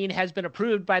vaccine has been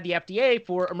approved by the FDA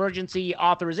for emergency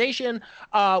authorization,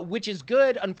 which is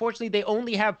good. Unfortunately, they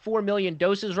only have 4 million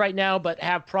doses right now, but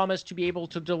have promised to be able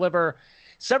to deliver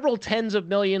several tens of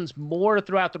millions more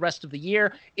throughout the rest of the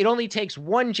year. It only takes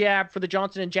one jab for the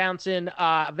Johnson & Johnson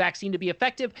vaccine to be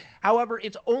effective. However,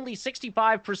 it's only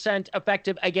 65%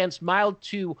 effective against mild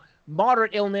to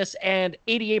moderate illness and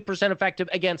 88% effective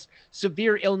against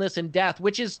severe illness and death,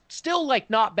 which is still like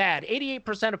not bad.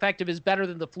 88% effective is better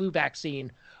than the flu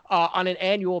vaccine on an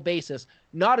annual basis.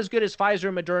 Not as good as Pfizer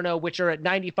and Moderna, which are at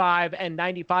 95 and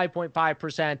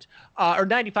 95.5%, or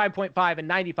 95.5 and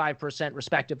 95%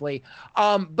 respectively.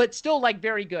 But still like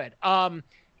very good.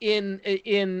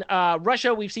 In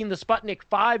Russia, we've seen the Sputnik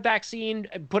 5 vaccine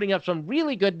putting up some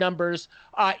really good numbers.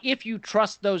 If you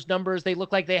trust those numbers, they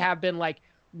look like they have been like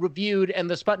reviewed, and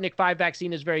the Sputnik 5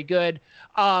 vaccine is very good.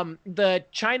 The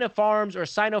China Farms or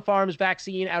Sinopharms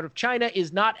vaccine out of China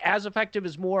is not as effective,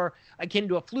 as more akin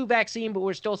to a flu vaccine, but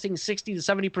we're still seeing 60 to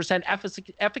 70%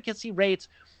 efficacy rates,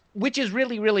 which is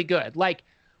really, really good. Like,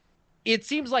 it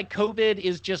seems like COVID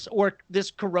is just, or this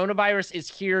coronavirus is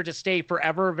here to stay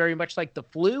forever, very much like the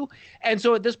flu. And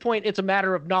so at this point, it's a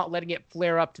matter of not letting it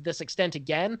flare up to this extent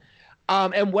again.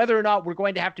 And whether or not we're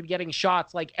going to have to be getting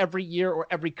shots like every year or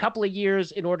every couple of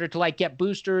years in order to like get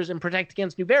boosters and protect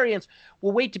against new variants,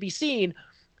 we'll wait to be seen.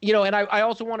 You know, and I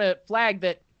also want to flag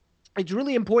that it's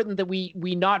really important that we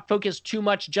not focus too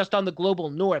much just on the global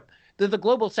north, that the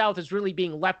global south is really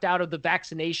being left out of the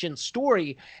vaccination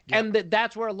story. Yep. And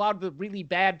that's where a lot of the really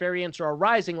bad variants are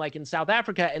arising, like in South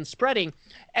Africa, and spreading.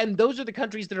 And those are the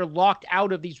countries that are locked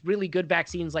out of these really good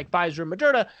vaccines like Pfizer and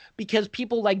Moderna, because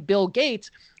people like Bill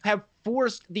Gates have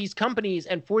forced these companies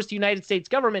and forced the United States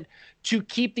government to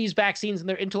keep these vaccines and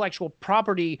their intellectual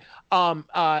property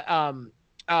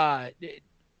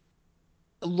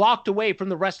locked away from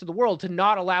the rest of the world, to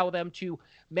not allow them to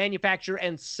manufacture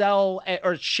and sell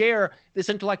or share this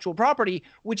intellectual property,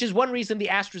 which is one reason the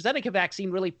AstraZeneca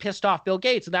vaccine really pissed off Bill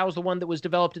Gates. And that was the one that was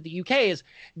developed in the UK, is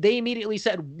they immediately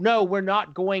said, no, we're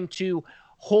not going to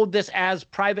hold this as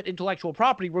private intellectual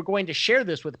property. We're going to share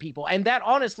this with people. And that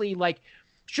honestly, like,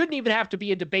 shouldn't even have to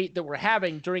be a debate that we're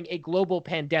having during a global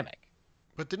pandemic.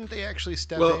 But didn't they actually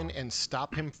step in and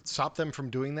stop them from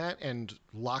doing that and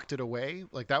locked it away?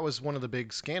 Like, that was one of the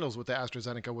big scandals with the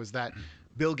AstraZeneca, was that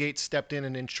Bill Gates stepped in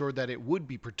and ensured that it would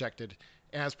be protected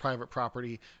as private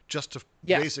property, just to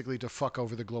basically to fuck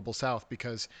over the global south,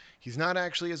 because he's not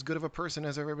actually as good of a person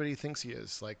as everybody thinks he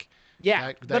is. Like,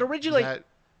 but originally that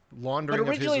laundering of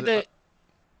his,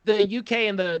 the UK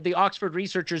and the Oxford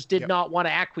researchers did not want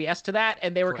to acquiesce to that,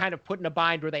 and they were kind of put in a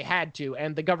bind where they had to,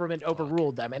 and the government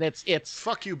overruled them. And it's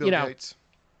fuck you, Bill Gates.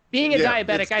 Being a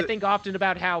diabetic, I think often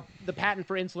about how the patent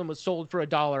for insulin was sold for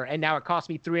 $1, and now it cost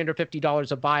me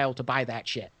 $350 a vial to buy that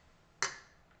shit.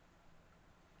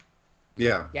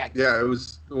 Yeah. It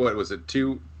was, what was it?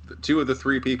 Two of the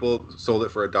three people sold it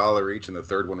for $1 each, and the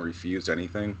third one refused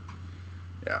anything.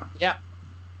 Yeah.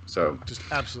 So just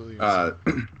absolutely.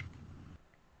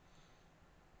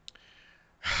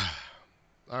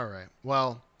 All right.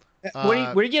 Well,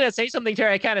 were you gonna say something,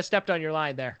 Terry? I kind of stepped on your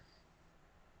line there.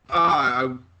 I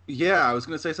was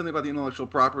gonna say something about the intellectual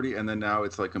property, and then now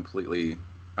it's like completely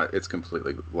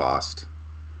lost.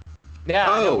 Yeah.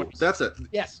 Oh, that's it.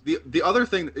 Yes. The other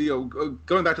thing,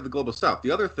 going back to the global south,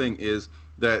 the other thing is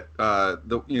that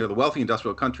the wealthy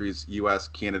industrial countries, U.S.,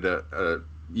 Canada,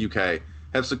 UK,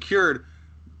 have secured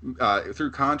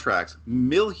through contracts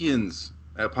millions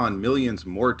upon millions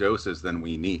more doses than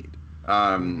we need.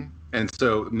 And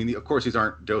so, I mean, of course, these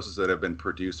aren't doses that have been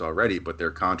produced already, but they're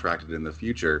contracted in the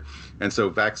future. And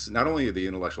so not only the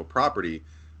intellectual property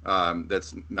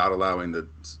that's not allowing the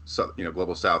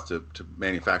global south to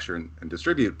manufacture and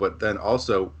distribute, but then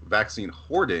also vaccine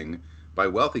hoarding by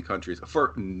wealthy countries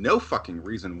for no fucking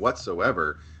reason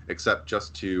whatsoever, except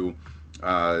just to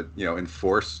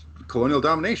enforce colonial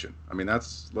domination. I mean,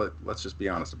 let's just be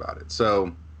honest about it.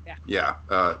 So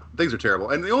things are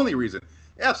terrible. And the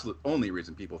absolute only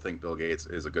reason people think Bill Gates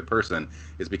is a good person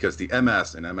is because the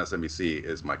MS and MSNBC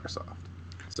is Microsoft.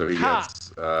 So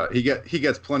he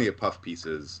gets plenty of puff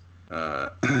pieces.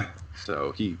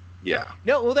 So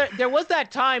No, well, there was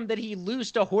that time that he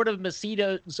loosed a horde of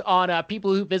mosquitoes on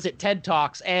people who visit TED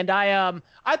Talks, and I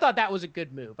thought that was a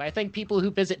good move. I think people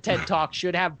who visit TED Talks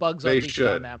should have bugs on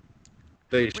them.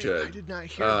 They should. I did not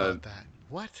hear about that.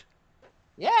 What?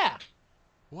 Yeah.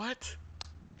 What?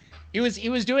 He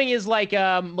was doing his like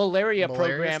malaria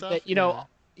program stuff?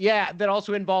 that that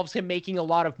also involves him making a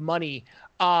lot of money.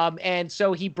 And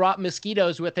so he brought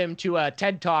mosquitoes with him to a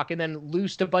TED Talk and then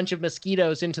loosed a bunch of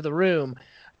mosquitoes into the room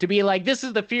to be like, this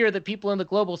is the fear that people in the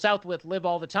global south with live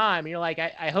all the time. And you're like,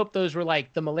 I hope those were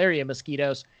like the malaria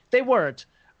mosquitoes. They weren't.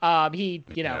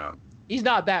 He's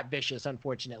not that vicious,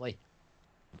 unfortunately.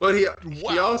 But he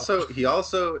also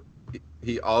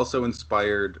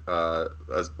inspired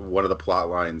one of the plot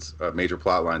lines, major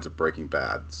plot lines of Breaking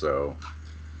Bad. So,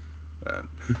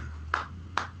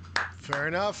 fair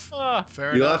enough.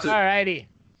 Fair You'll enough. have to- Alrighty.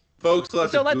 folks will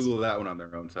have So to Google that one on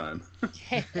their own time.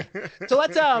 So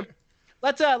let's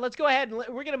go ahead and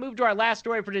we're gonna move to our last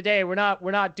story for today. We're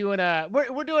doing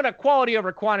a quality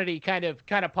over quantity kind of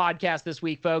podcast this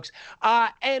week, folks.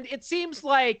 And it seems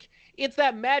like it's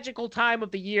that magical time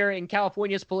of the year in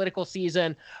California's political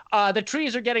season. The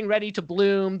trees are getting ready to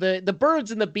bloom. The birds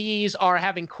and the bees are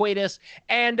having coitus,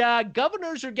 and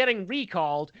governors are getting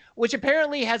recalled, which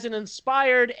apparently has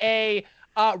inspired a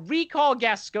Recall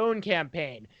Gascon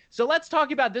campaign. So let's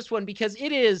talk about this one because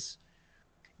it is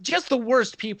just the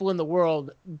worst people in the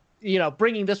world,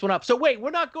 bringing this one up. So wait, we're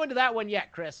not going to that one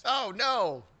yet, Chris. Oh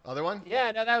no, other one?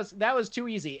 Yeah, no, that was too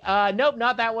easy. Nope,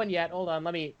 not that one yet. Hold on,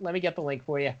 let me get the link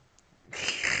for you.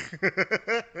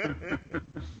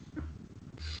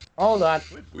 Hold on.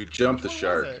 We jumped the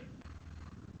shark.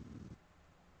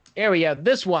 There we go.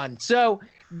 This one. So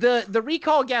the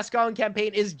Recall Gascon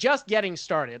campaign is just getting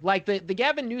started. Like the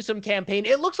Gavin Newsom campaign,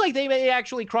 it looks like they may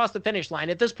actually cross the finish line.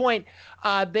 At this point,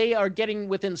 they are getting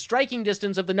within striking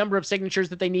distance of the number of signatures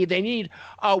that they need. They need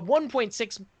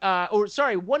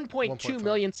 1.2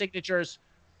 million signatures.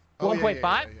 1.5?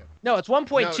 Yeah. No, it's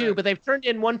 1.2, no. But they've turned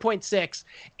in 1.6.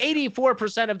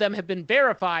 84% of them have been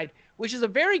verified, which is a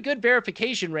very good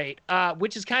verification rate,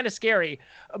 which is kind of scary.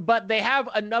 But they have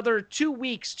another 2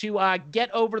 weeks to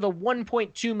get over the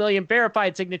 1.2 million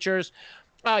verified signatures.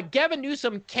 Gavin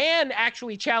Newsom can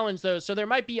actually challenge those, so there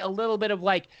might be a little bit of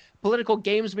like political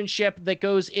gamesmanship that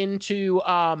goes into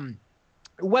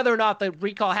whether or not the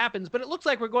recall happens. But it looks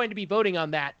like we're going to be voting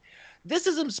on that. This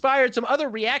has inspired some other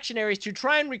reactionaries to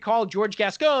try and recall George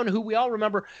Gascon, who we all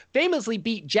remember famously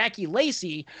beat Jackie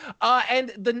Lacey.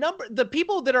 And the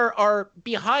people that are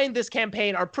behind this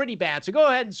campaign are pretty bad. So go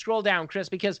ahead and scroll down, Chris,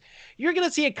 because you're going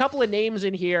to see a couple of names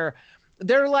in here.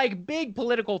 They're like big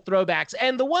political throwbacks.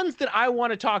 And the ones that I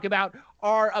want to talk about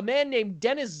are a man named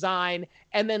Dennis Zine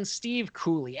and then Steve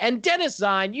Cooley. And Dennis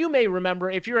Zine, you may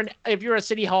remember if you're a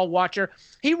City Hall watcher,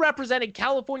 he represented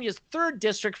California's 3rd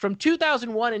district from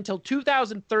 2001 until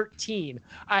 2013,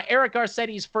 Eric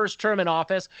Garcetti's first term in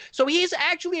office. So he's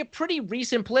actually a pretty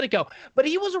recent Politico, but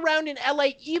he was around in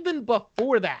LA even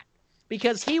before that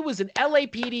because he was an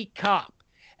LAPD cop.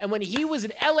 And when he was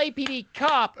an LAPD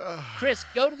cop, Chris,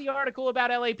 go to the article about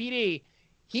LAPD.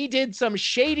 He did some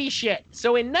shady shit.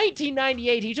 So in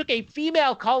 1998, he took a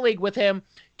female colleague with him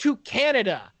to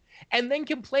Canada and then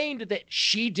complained that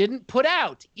she didn't put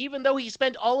out, even though he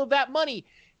spent all of that money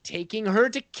taking her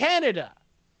to Canada.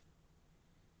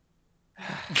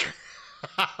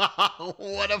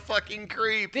 What a fucking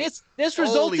creep. This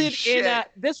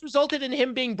resulted in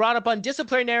him being brought up on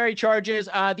disciplinary charges.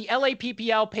 The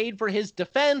LAPPL paid for his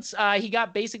defense. He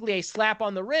got basically a slap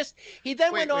on the wrist. He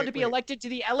then went on to be elected to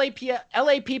the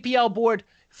LAPPL board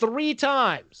 3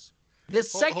 times.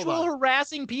 This sexual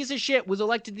harassing piece of shit was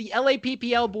elected to the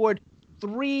LAPPL board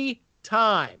 3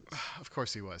 times. Of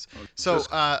course he was. So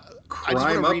I just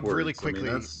want to read really quickly.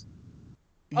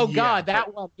 God,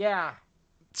 that one, yeah.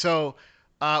 So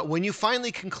when you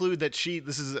finally conclude that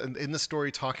this is in the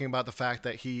story talking about the fact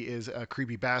that he is a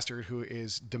creepy bastard who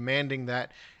is demanding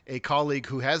that a colleague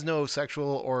who has no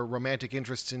sexual or romantic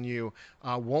interests in you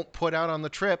won't put out on the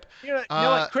trip. You know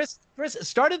what, Chris,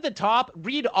 start at the top,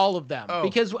 read all of them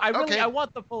because I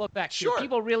want the full effect. Sure.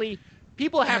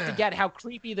 People have to get how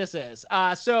creepy this is.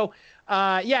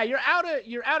 You're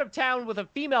out of town with a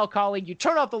female colleague. You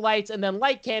turn off the lights and then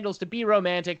light candles to be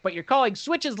romantic, but your colleague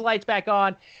switches the lights back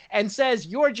on and says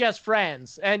you're just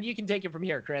friends. And you can take it from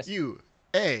here, Chris. You,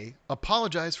 A,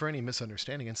 apologize for any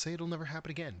misunderstanding and say it'll never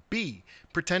happen again. B,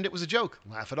 pretend it was a joke,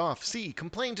 laugh it off. C,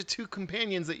 complain to 2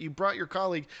 companions that you brought your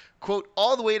colleague, quote,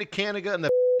 all the way to Canada and the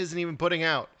isn't even putting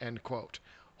out, end quote.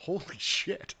 Holy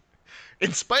shit.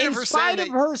 In spite of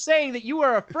her saying that you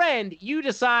are a friend, you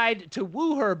decide to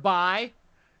woo her by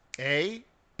A,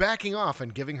 backing off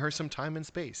and giving her some time and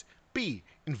space. B,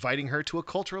 inviting her to a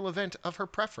cultural event of her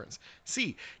preference.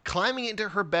 C, climbing into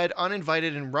her bed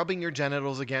uninvited and rubbing your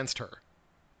genitals against her.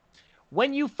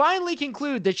 When you finally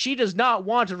conclude that she does not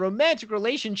want a romantic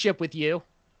relationship with you.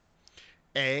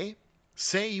 A,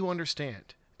 say you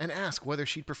understand and ask whether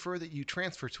she'd prefer that you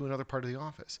transfer to another part of the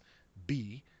office.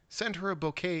 B, send her a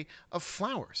bouquet of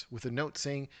flowers with a note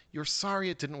saying you're sorry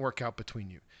it didn't work out between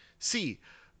you. C,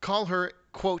 call her,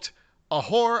 quote, a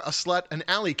whore, a slut, an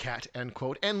alley cat, end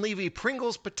quote, and leave a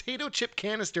Pringles potato chip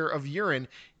canister of urine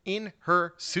in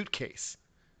her suitcase.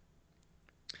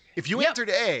 If you answered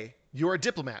A, you're a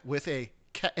diplomat with a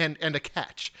and a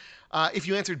catch. If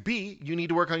you answered B, you need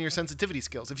to work on your sensitivity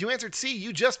skills. If you answered C,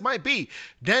 you just might be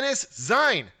Dennis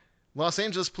Zine, Los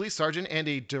Angeles police sergeant and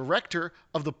a director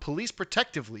of the Police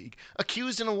Protective League,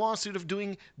 accused in a lawsuit of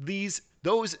doing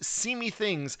those seamy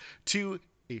things to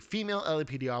a female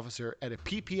LAPD officer at a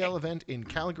PPL event in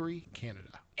Calgary,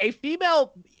 Canada. A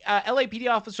female LAPD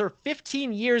officer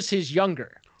 15 years his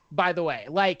younger, by the way.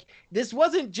 Like, this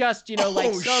wasn't just,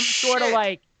 sort of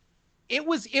like, it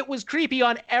was creepy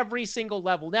on every single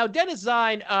level. Now, Dennis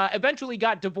Zine eventually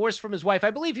got divorced from his wife.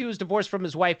 I believe he was divorced from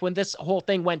his wife when this whole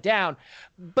thing went down.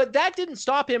 But that didn't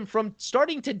stop him from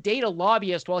starting to date a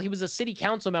lobbyist while he was a city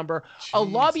council member, a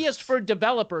lobbyist for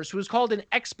developers who was called an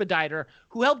expediter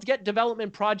who helped get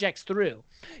development projects through.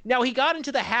 Now, he got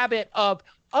into the habit of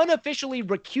unofficially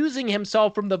recusing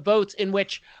himself from the votes in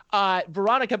which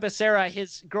Veronica Becerra,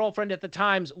 his girlfriend at the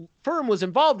time's firm, was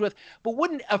involved with, but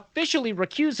wouldn't officially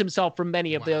recuse himself from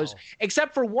many of those,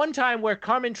 except for one time where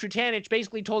Carmen Trutanich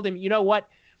basically told him, you know what,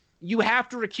 you have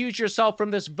to recuse yourself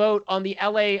from this vote on the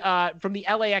from the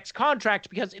LAX contract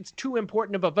because it's too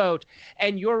important of a vote,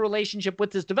 and your relationship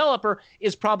with this developer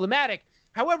is problematic.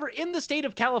 However, in the state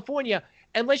of California,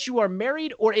 unless you are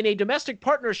married or in a domestic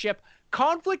partnership,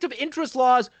 conflict of interest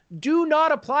laws do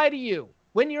not apply to you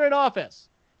when you're in office.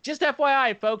 Just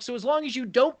FYI, folks. So as long as you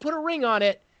don't put a ring on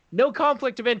it, no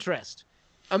conflict of interest.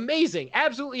 Amazing.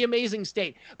 Absolutely amazing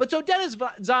state. But so Dennis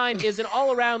Zine is an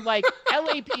all-around,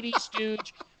 LAPD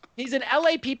stooge. He's an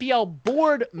LAPPL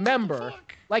board member.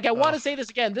 I want to say this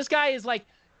again. This guy is,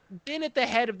 been at the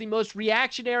head of the most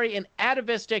reactionary and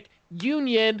atavistic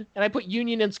union, and I put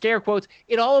union in scare quotes,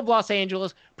 in all of Los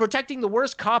Angeles, protecting the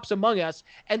worst cops among us,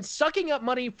 and sucking up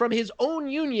money from his own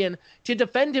union to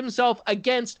defend himself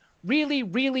against really,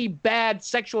 really bad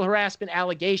sexual harassment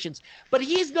allegations. But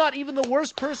he's not even the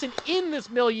worst person in this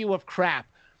milieu of crap.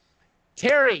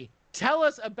 Terry, tell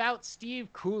us about Steve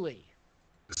Cooley.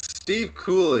 Steve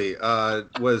Cooley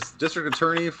was district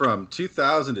attorney from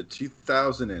 2000 to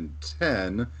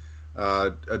 2010,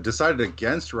 decided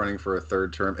against running for a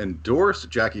third term, endorsed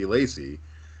Jackie Lacey,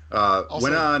 also,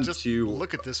 went on just to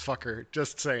look at this fucker,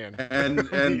 just saying.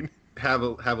 And have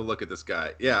a look at this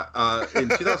guy. Yeah, in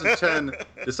 2010,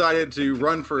 decided to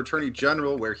run for attorney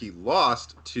general, where he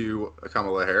lost to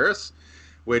Kamala Harris,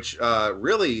 which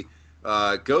really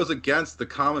goes against the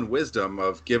common wisdom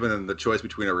of, given the choice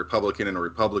between a Republican and a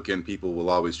Republican, people will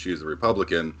always choose the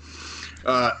Republican.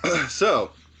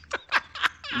 So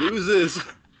loses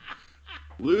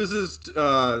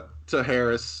to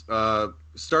Harris,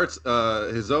 starts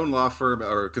his own law firm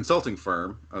or consulting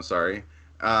firm. I'm sorry.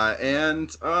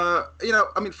 And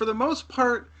for the most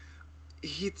part,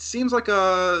 he seems like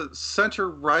a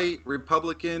center-right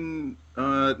Republican,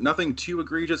 nothing too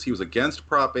egregious. He was against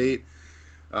Prop 8.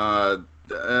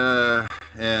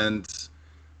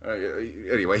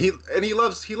 Anyway, he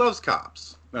loves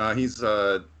cops. He's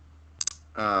a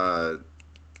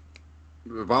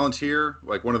volunteer,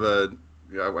 one of the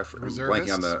I'm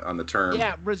blanking on the term.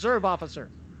 Yeah, reserve officer.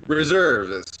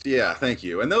 Reservist, yeah, thank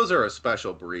you. And those are a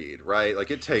special breed, right?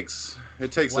 It takes a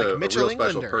real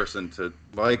special person to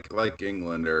like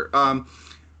Englander.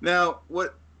 Now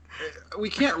what? We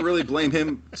can't really blame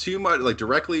him too much,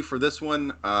 directly for this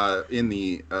one. In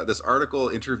the this article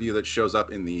interview that shows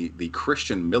up in the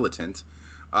Christian Militant,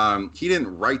 he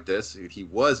didn't write this. He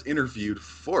was interviewed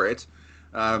for it.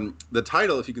 The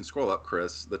title, if you can scroll up,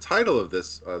 Chris, the title of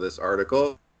this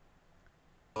article: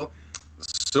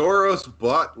 Soros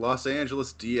bought Los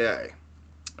Angeles DA.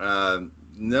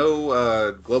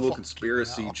 No global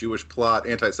conspiracy, Jewish plot,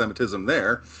 anti-Semitism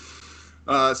there.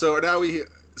 So now we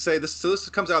say this. So this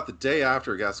comes out the day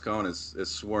after Gascon is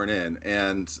sworn in,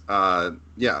 and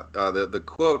the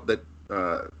quote that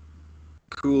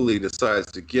Cooley decides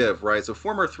to give, right? So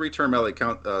former 3-term LA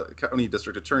County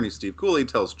District Attorney Steve Cooley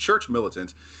tells Church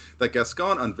Militant that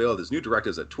Gascon unveiled his new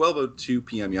directives at 12:02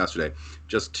 p.m. yesterday,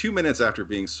 just 2 minutes after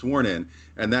being sworn in,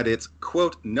 and that it's,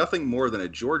 quote, nothing more than a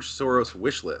George Soros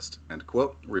wish list, end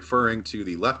quote, referring to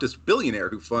the leftist billionaire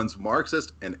who funds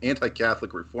Marxist and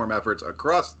anti-Catholic reform efforts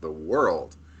across the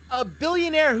world. A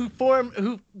billionaire who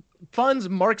funds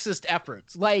Marxist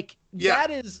efforts. That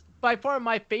is by far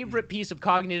my favorite piece of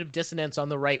cognitive dissonance on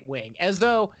the right wing. As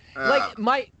though,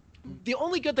 the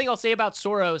only good thing I'll say about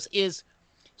Soros is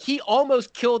he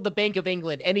almost killed the Bank of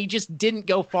England, and he just didn't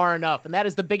go far enough, and that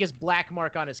is the biggest black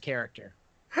mark on his character.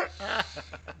 I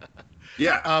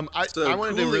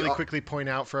wanted to really quickly point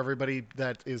out for everybody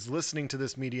that is listening to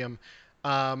this medium,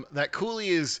 that Cooley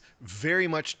is very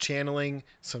much channeling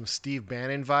some Steve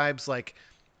Bannon vibes. Like,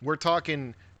 we're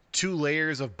talking 2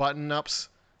 layers of button-ups.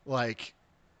 Like,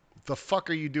 the fuck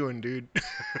are you doing, dude?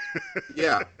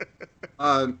 Yeah.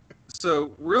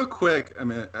 So real quick, I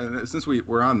mean, and since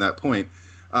we're on that point,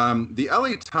 the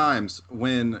LA Times,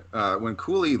 when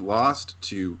Cooley lost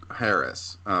to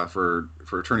Harris for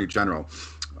Attorney General,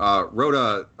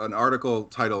 wrote an article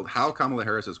titled "How Kamala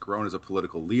Harris Has Grown as a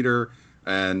Political Leader,"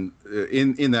 and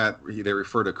in that they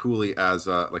refer to Cooley as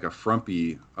like a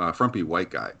frumpy white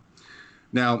guy.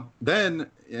 Now then,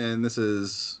 and this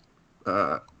is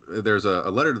there's a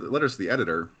letters to the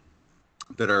editor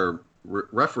that are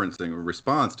referencing a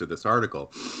response to this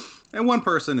article. And one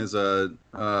person is a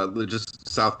just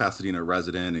South Pasadena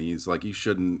resident, and he's like, you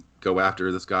shouldn't go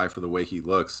after this guy for the way he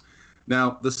looks.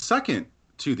 Now, the second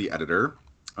to the editor,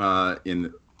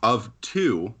 of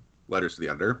 2 letters to the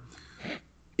editor,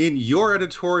 in your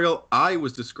editorial, I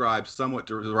was described somewhat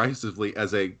derisively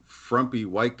as a frumpy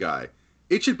white guy.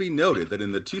 It should be noted that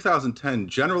in the 2010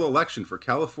 general election for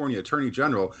California Attorney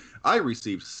General, I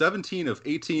received 17 of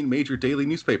 18 major daily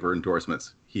newspaper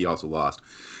endorsements. He also lost.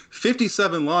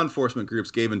 57 law enforcement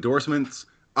groups gave endorsements.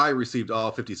 I received all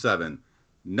 57.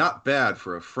 Not bad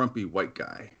for a frumpy white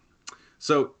guy.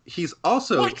 So he's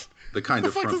also the kind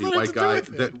of frumpy white guy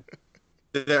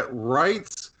that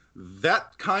writes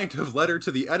that kind of letter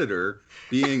to the editor,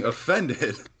 being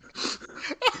offended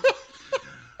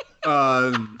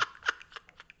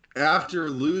after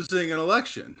losing an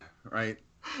election, right?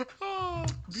 Oh,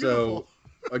 so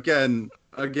again,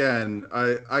 I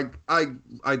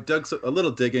dug a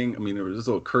little digging. I mean, there was this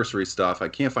little cursory stuff. I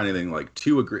can't find anything like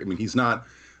too agree. I mean, he's not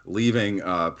leaving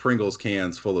Pringles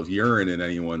cans full of urine in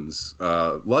anyone's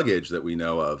luggage that we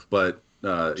know of, but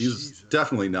he's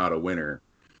definitely not a winner.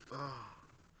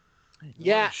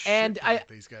 Yeah, and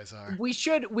these guys are. We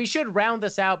should round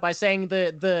this out by saying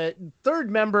the third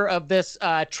member of this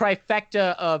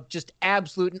trifecta of just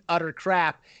absolute and utter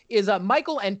crap is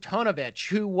Michael Antonovich,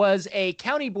 who was a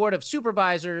county board of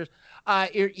supervisors.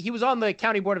 He was on the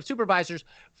county board of supervisors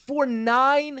for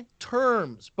 9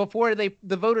 terms before the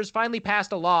voters finally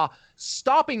passed a law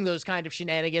stopping those kind of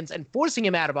shenanigans and forcing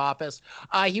him out of office.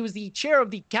 He was the chair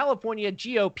of the California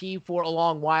GOP for a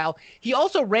long while. He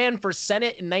also ran for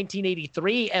Senate in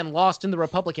 1983 and lost in the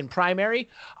Republican primary.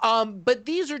 But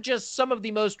these are just some of the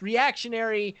most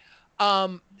reactionary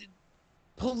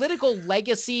political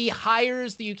legacy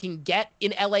hires that you can get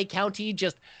in LA County.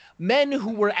 Just men who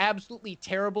were absolutely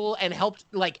terrible and helped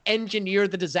engineer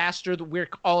the disaster that we're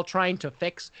all trying to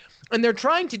fix. And they're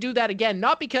trying to do that again,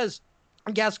 not because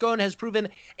Gascon has proven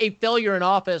a failure in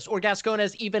office or Gascon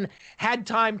has even had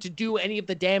time to do any of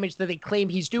the damage that they claim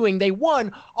he's doing. They,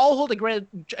 1, all hold a grudge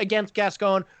against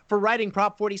Gascon for writing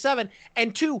Prop 47,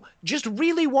 and 2, just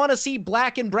really want to see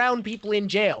black and brown people in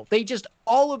jail. They just,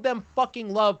 all of them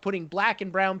fucking love putting black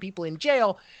and brown people in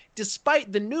jail,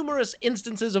 despite the numerous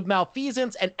instances of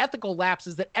malfeasance and ethical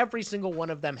lapses that every single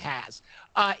one of them has.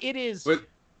 It is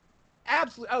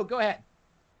absolutely... Oh, go ahead.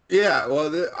 Yeah,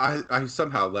 well, I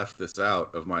somehow left this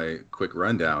out of my quick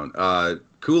rundown.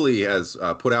 Cooley has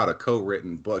put out a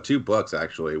co-written book, 2 books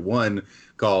actually. One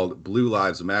called Blue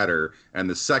Lives Matter, and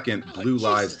the second Blue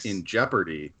Lives in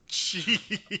Jeopardy,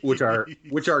 which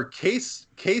are case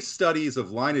studies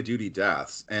of line of duty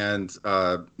deaths. And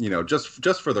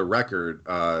just for the record,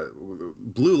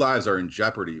 blue lives are in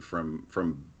jeopardy from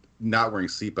not wearing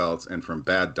seatbelts and from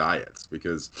bad diets,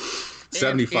 because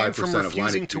 75% from of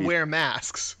refusing to wear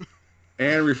masks.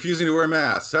 And refusing to wear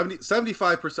masks.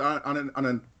 75% on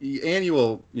an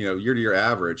annual, year-to-year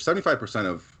average, 75%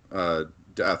 of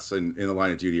deaths in the line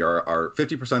of duty are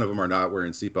 50% of them are not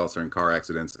wearing seatbelts or in car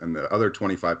accidents, and the other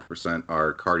 25%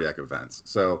 are cardiac events.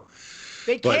 So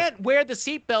they can't wear the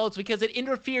seatbelts because it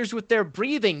interferes with their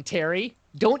breathing, Terry.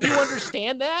 Don't you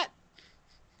understand that?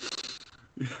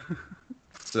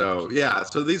 So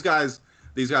these guys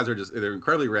are they're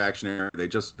incredibly reactionary.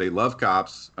 They love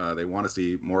cops. They want to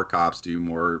see more cops do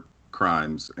more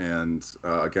crimes and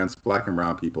against black and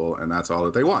brown people, and that's all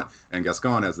that they want. And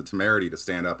Gascon has the temerity to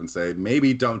stand up and say,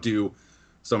 maybe don't do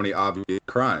so many obvious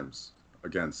crimes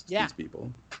against these people.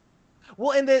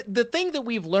 Well, and the thing that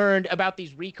we've learned about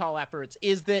these recall efforts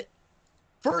is that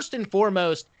first and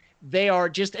foremost, they are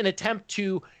just an attempt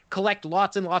to collect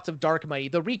lots and lots of dark money.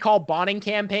 The recall bonding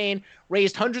campaign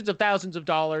raised hundreds of thousands of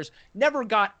dollars, never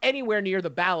got anywhere near the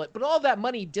ballot, but all that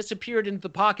money disappeared into the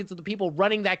pockets of the people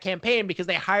running that campaign because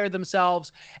they hired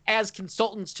themselves as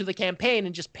consultants to the campaign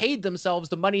and just paid themselves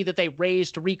the money that they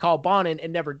raised to recall Bonin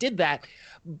and never did that.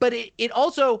 But it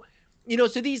also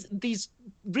So these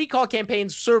recall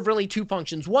campaigns serve really two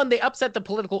functions. One, they upset the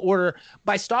political order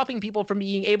by stopping people from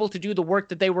being able to do the work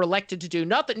that they were elected to do.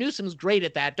 Not that Newsom's great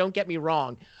at that, don't get me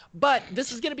wrong, but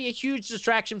this is going to be a huge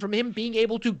distraction from him being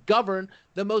able to govern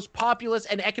the most populous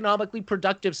and economically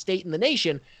productive state in the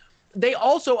nation. They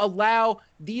also allow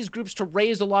these groups to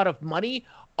raise a lot of money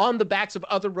on the backs of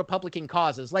other Republican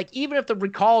causes. Like, even if the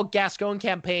Recall Gascon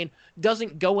campaign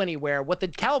doesn't go anywhere, what the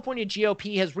California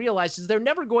GOP has realized is they're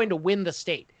never going to win the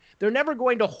state. They're never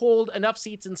going to hold enough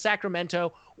seats in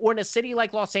Sacramento or in a city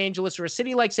like Los Angeles or a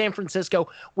city like San Francisco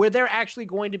where they're actually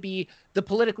going to be the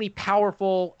politically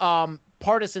powerful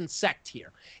partisan sect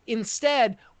here.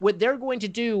 Instead, what they're going to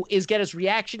do is get as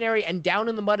reactionary and down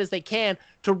in the mud as they can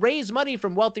to raise money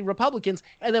from wealthy Republicans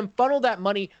and then funnel that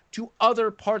money to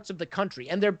other parts of the country.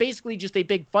 And they're basically just a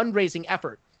big fundraising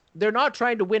effort. They're not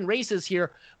trying to win races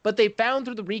here, but they found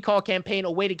through the recall campaign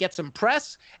a way to get some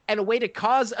press and a way to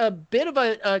cause a bit of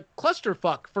a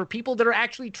clusterfuck for people that are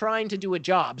actually trying to do a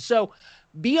job. So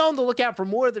be on the lookout for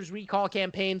more of those recall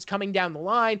campaigns coming down the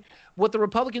line. What the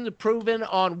Republicans have proven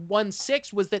on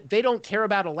 1/6 was that they don't care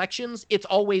about elections. It's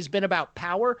always been about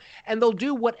power, and they'll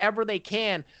do whatever they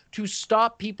can to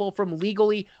stop people from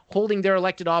legally holding their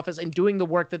elected office and doing the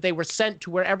work that they were sent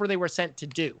to wherever they were sent to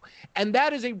do. And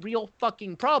that is a real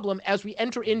fucking problem as we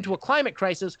enter into a climate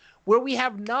crisis where we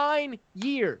have 9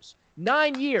 years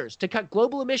to cut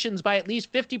global emissions by at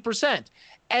least 50%.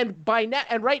 And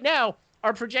right now,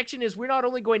 our projection is we're not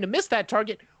only going to miss that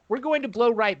target, we're going to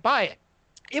blow right by it.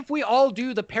 If we all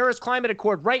do the Paris Climate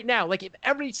Accord right now, like if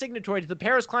every signatory to the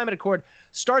Paris Climate Accord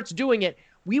starts doing it,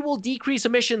 we will decrease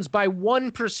emissions by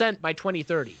 1% by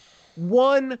 2030.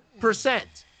 1%.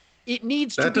 It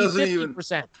needs to be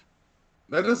 50%.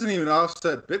 That doesn't even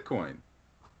offset Bitcoin.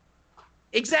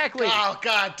 Exactly. Oh,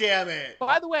 God damn it.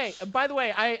 By the way,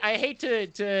 I hate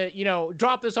to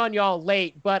drop this on y'all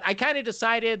late, but I kind of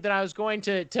decided that I was going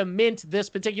to mint this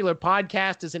particular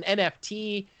podcast as an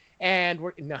NFT, and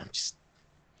just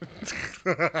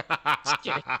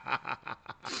kidding.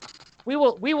 We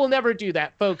will never do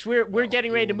that, folks. We're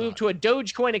getting ready to move to a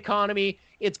Dogecoin economy.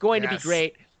 It's going to be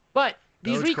great. But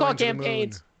these Dogecoin recall to the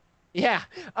campaigns, yeah.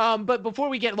 But before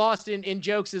we get lost in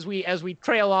jokes as we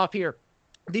trail off here,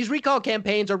 these recall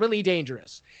campaigns are really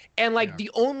dangerous. And the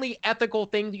only ethical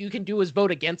thing that you can do is vote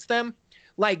against them.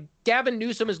 Like, Gavin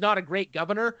Newsom is not a great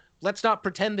governor. Let's not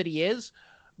pretend that he is.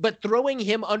 But throwing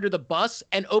him under the bus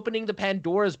and opening the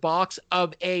Pandora's box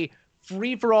of a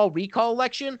free-for-all recall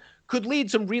election could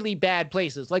lead some really bad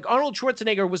places. Like, Arnold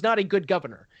Schwarzenegger was not a good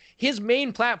governor. His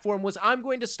main platform was, I'm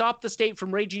going to stop the state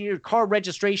from raising your car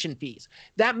registration fees.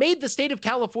 That made the state of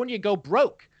California go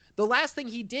broke. The last thing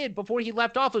he did before he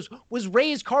left office was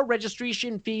raise car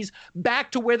registration fees back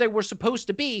to where they were supposed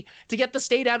to be to get the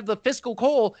state out of the fiscal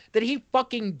hole that he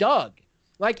fucking dug.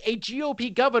 Like, a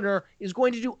GOP governor is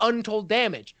going to do untold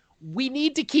damage. We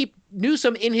need to keep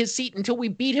Newsom in his seat until we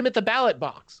beat him at the ballot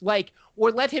box,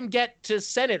 or let him get to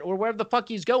Senate or wherever the fuck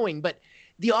he's going. But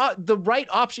the right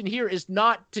option here is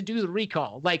not to do the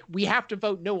recall. We have to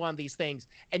vote no on these things,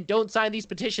 and don't sign these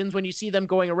petitions when you see them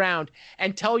going around,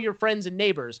 and tell your friends and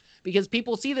neighbors, because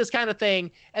people see this kind of thing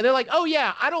and they're like, oh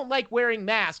yeah, I don't like wearing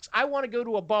masks. I want to go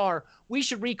to a bar. We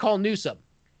should recall Newsom.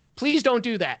 Please don't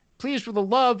do that. Please, for the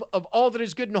love of all that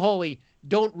is good and holy,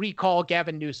 don't recall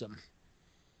Gavin Newsom.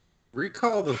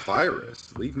 Recall the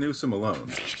virus. Leave Newsom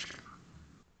alone.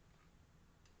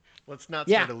 Let's not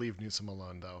try to leave Newsom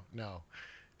alone, though. No.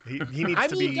 He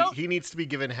needs to be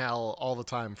given hell all the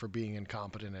time for being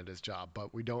incompetent at his job,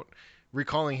 but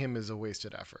recalling him is a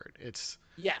wasted effort.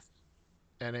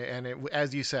 And it,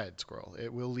 as you said, Squirrel,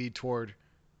 it will lead toward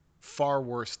far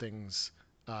worse things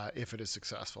if it is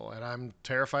successful. And I'm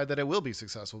terrified that it will be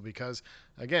successful because,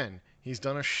 again, he's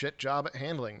done a shit job at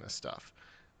handling this stuff.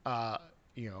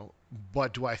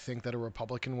 But do I think that a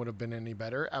Republican would have been any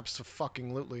better?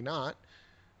 Abso-fucking-lutely not.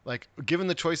 Given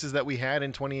the choices that we had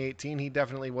in 2018, he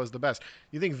definitely was the best.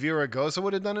 You think Villaraigosa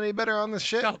would have done any better on this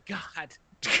shit? Oh, God.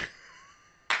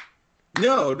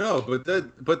 No, but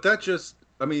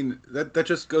that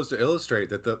just goes to illustrate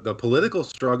that the political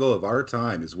struggle of our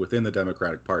time is within the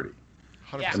Democratic Party.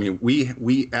 100%. I mean,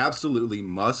 we absolutely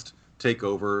must take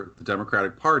over the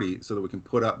Democratic Party so that we can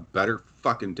put up better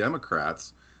fucking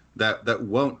Democrats that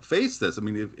won't face this. I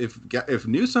mean, if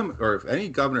Newsom or if any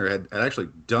governor had actually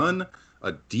done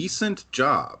a decent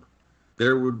job,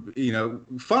 there would,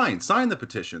 fine, sign the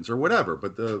petitions or whatever,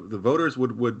 but the voters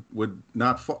would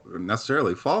not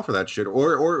necessarily fall for that shit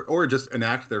or just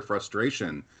enact their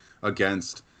frustration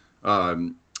against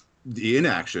the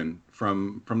inaction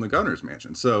from the governor's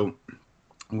mansion. So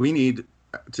we need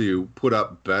to put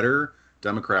up better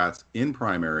Democrats in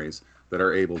primaries that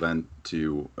are able then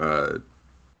to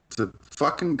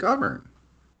fucking govern.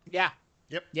 Yeah.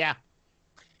 Yep. Yeah.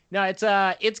 No,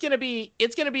 it's gonna be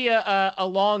a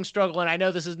long struggle, and I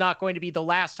know this is not going to be the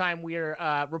last time we're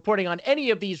reporting on any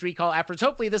of these recall efforts.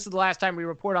 Hopefully, this is the last time we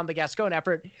report on the Gascon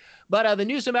effort, but the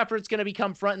Newsom effort is going to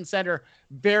become front and center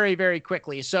very, very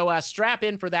quickly. So strap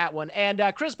in for that one. And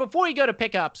Chris, before you go to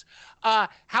pickups,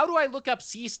 how do I look up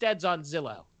Seasteads on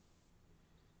Zillow?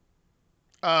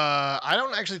 I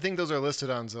don't actually think those are listed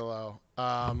on Zillow.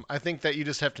 I think that you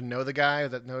just have to know the guy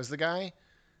that knows the guy.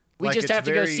 We Like, just it's have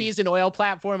to go very- seize an oil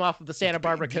platform off of the Santa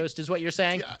Barbara coast, is what you're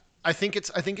saying? Yeah, I think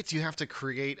it's you have to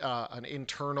create an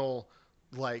internal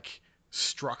like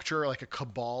structure, like a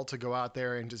cabal, to go out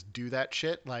there and just do that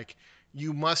shit. Like,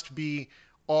 you must be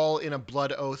all in a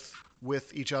blood oath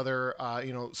with each other,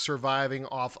 surviving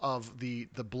off of the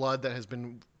blood that has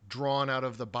been drawn out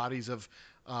of the bodies of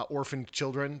orphaned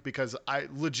children. Because I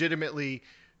legitimately,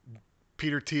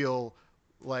 Peter Thiel,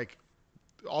 like,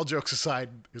 all jokes aside,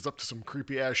 is up to some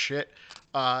creepy ass shit.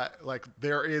 Like,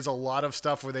 there is a lot of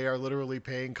stuff where they are literally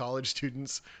paying college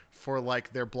students for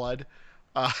like their blood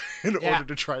in order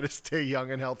to try to stay young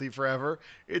and healthy forever.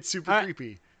 It's super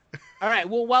creepy. All right.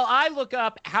 Well, while I look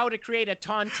up how to create a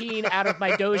tontine out of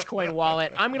my Dogecoin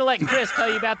wallet, I'm going to let Chris tell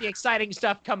you about the exciting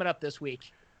stuff coming up this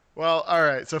week. Well, all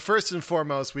right. So first and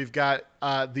foremost, we've got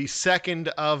the second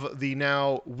of the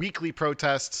now weekly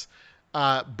protests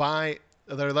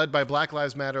that are led by Black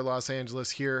Lives Matter Los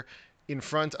Angeles here in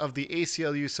front of the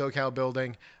ACLU SoCal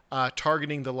building,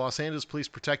 targeting the Los Angeles Police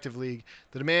Protective League.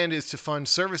 The demand is to fund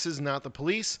services, not the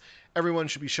police. Everyone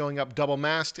should be showing up double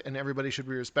masked, and everybody should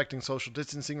be respecting social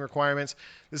distancing requirements.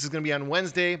 This is going to be on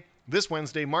this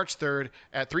Wednesday, March 3rd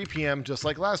at 3 p.m., just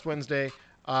like last Wednesday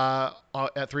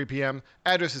at 3 p.m.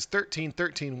 Address is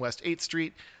 1313 West 8th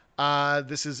Street.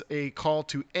 This is a call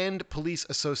to end police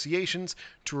associations,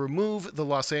 to remove the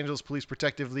Los Angeles Police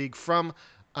Protective League from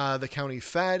the county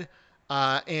Fed,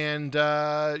 and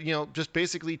just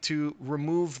basically to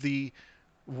remove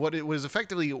what it was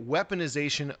effectively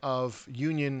weaponization of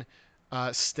union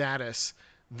status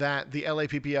that the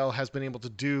LAPPL has been able to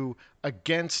do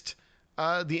against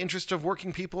the interest of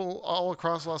working people all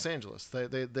across Los Angeles.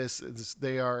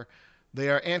 They are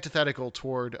antithetical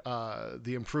toward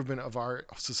the improvement of our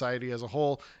society as a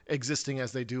whole, existing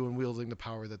as they do and wielding the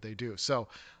power that they do. So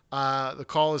the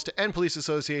call is to end police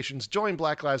associations, join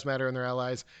Black Lives Matter and their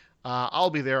allies. I'll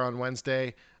be there on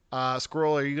Wednesday.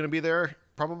 Squirrel, are you going to be there?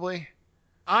 Probably.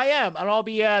 I am, and I'll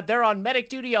be there on medic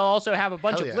duty. I'll also have a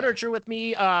bunch Hell of yeah. literature with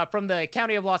me from the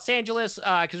County of Los Angeles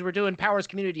because we're doing Powers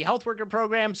Community Health Worker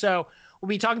Program. So we'll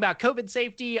be talking about COVID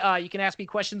safety. You can ask me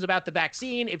questions about the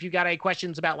vaccine. If you've got any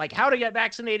questions about like how to get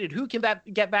vaccinated, who can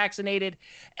get vaccinated,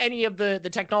 any of the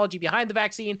technology behind the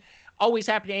vaccine, always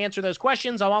happy to answer those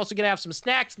questions. I'm also going to have some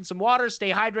snacks and some water.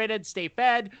 Stay hydrated, stay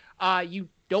fed. You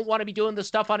don't want to be doing this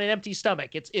stuff on an empty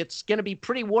stomach. It's going to be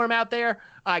pretty warm out there.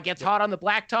 It gets hot on the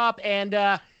blacktop, and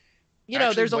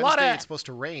Actually, there's a lot Wednesday of. It's supposed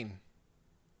to rain.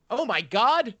 Oh my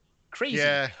God, crazy.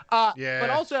 Yeah. But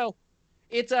also,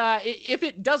 it's if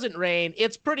it doesn't rain,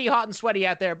 it's pretty hot and sweaty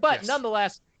out there. But Yes.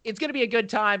 nonetheless, it's going to be a good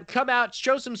time. Come out,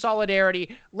 show some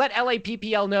solidarity. Let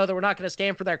LAPPL know that we're not going to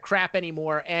stand for their crap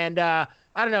anymore. And I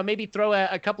don't know, maybe throw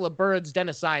a couple of birds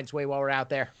Dennis Signs way while we're out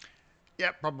there.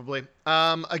 Yeah, probably.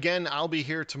 Again, I'll be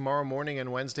here tomorrow morning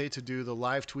and Wednesday to do the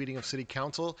live tweeting of City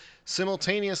Council.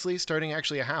 Simultaneously, starting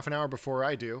actually a half an hour before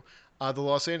I do, the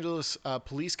Los Angeles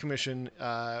Police Commission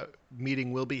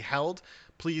meeting will be held.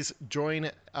 Please join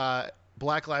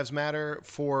Black Lives Matter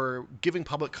for giving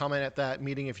public comment at that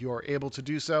meeting if you are able to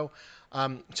do so.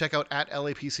 Check out at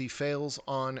LAPC Fails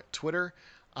on Twitter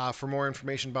for more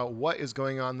information about what is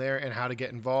going on there and how to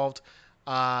get involved.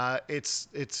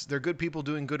 They're good people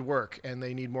doing good work, and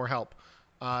they need more help.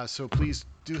 So please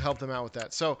do help them out with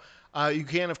that. So you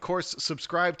can, of course,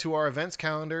 subscribe to our events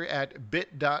calendar at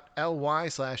bit.ly/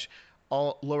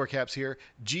 all lower caps here,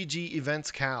 GG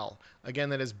Events Cal. Again,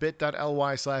 that is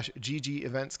bit.ly/ GG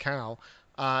Events Cal.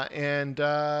 And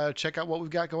check out what we've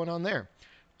got going on there.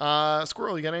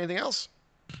 Squirrel, you got anything else?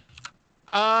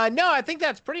 No, I think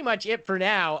that's pretty much it for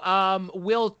now.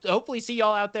 We'll hopefully see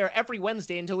y'all out there every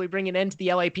Wednesday until we bring an end to the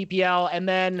LAPPL, and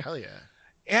then Hell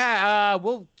yeah.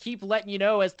 we'll keep letting you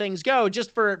know as things go.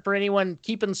 Just for anyone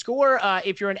keeping score,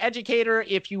 if you're an educator,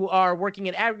 if you are working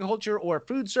in agriculture or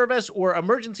food service or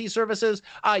emergency services,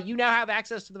 you now have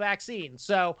access to the vaccine.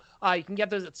 So you can get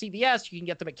those at CVS, you can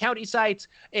get them at county sites.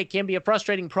 It can be a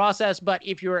frustrating process, but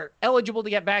if you're eligible to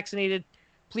get vaccinated,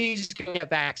 please get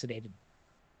vaccinated.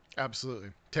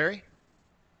 Absolutely. Terry?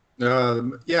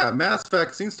 Yeah, mass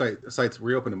vaccine sites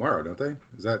reopen tomorrow, don't they?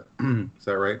 Is that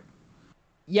right?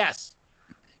 Yes.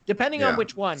 Depending on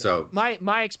which one. So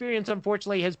my experience,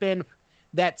 unfortunately, has been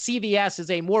that CVS is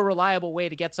a more reliable way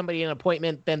to get somebody an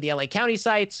appointment than the LA County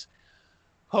sites.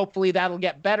 Hopefully that'll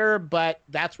get better, but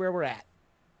that's where we're at.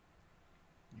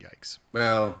 Yikes.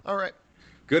 Well, All right.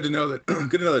 good to know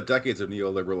that decades of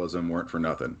neoliberalism weren't for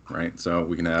nothing, right? So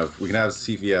we can have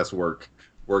CVS work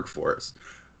for us.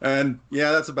 And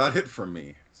yeah, that's about it from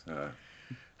me.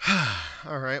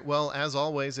 All right. Well, as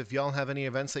always, if y'all have any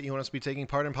events that you want us to be taking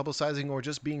part in, publicizing, or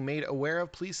just being made aware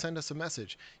of, please send us a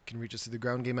message. You can reach us through the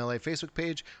Ground Game LA Facebook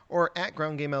page or at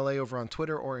Ground Game LA over on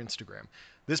Twitter or Instagram.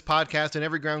 This podcast and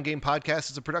every Ground Game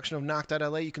podcast is a production of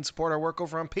Knock.LA. You can support our work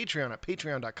over on Patreon at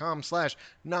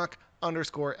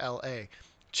patreon.com/knock_LA.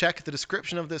 Check the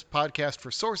description of this podcast for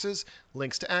sources,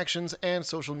 links to actions, and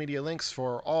social media links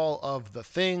for all of the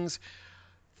things.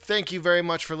 Thank you very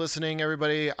much for listening,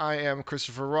 everybody. I am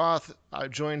Christopher Roth,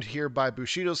 joined here by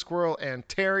Bushido Squirrel and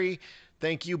Terry.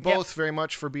 Thank you both very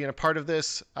much for being a part of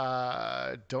this.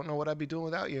 Don't know what I'd be doing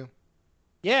without you.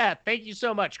 Yeah, thank you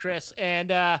so much, Chris. And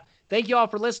thank you all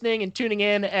for listening and tuning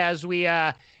in as we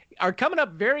are coming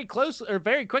up very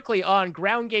quickly on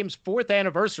Ground Game's 4th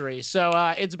anniversary. So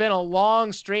it's been a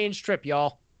long, strange trip,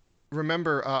 y'all.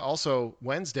 Remember, also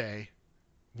Wednesday,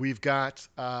 we've got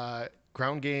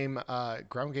Ground Game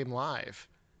Live.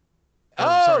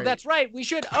 That's right. We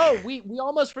should. We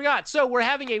almost forgot. So we're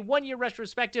having a 1-year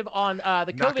retrospective on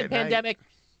the COVID pandemic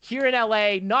here in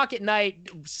LA. Knock at Night,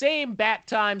 same bat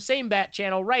time, same bat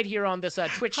channel, right here on this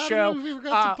Twitch show. We're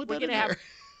gonna have.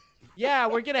 Yeah,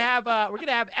 we're gonna have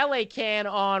LA Can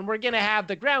on. We're gonna have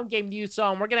the Ground Game News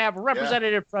on. We're gonna have a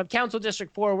representative from Council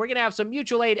District 4. We're gonna have some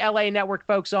Mutual Aid LA Network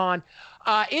folks on.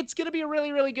 It's gonna be a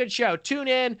really, really good show. Tune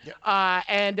in,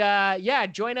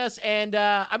 and join us. And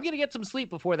I'm gonna get some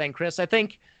sleep before then, Chris. I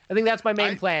think that's my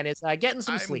main plan is getting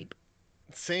some sleep.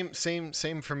 Same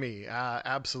for me.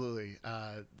 Absolutely.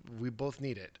 We both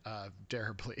need it,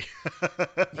 terribly.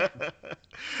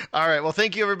 All right. Well,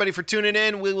 thank you everybody for tuning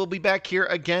in. We will be back here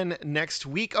again next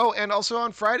week. Oh, and also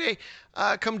on Friday,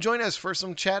 come join us for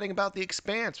some chatting about The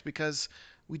Expanse, because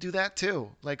we do that too.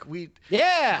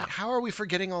 How are we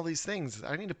forgetting all these things?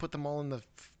 I need to put them all in the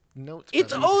notes.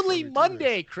 It's only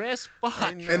Monday, Chris. Fuck.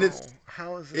 And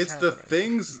how is this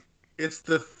happening? It's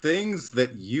the things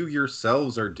that you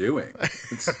yourselves are doing.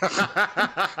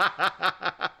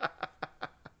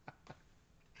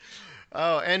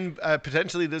 And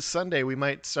potentially this Sunday we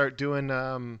might start doing.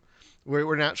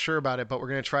 We're not sure about it, but we're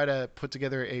going to try to put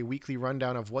together a weekly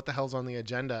rundown of what the hell's on the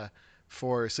agenda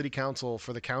for City Council,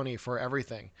 for the county, for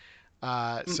everything.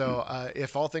 So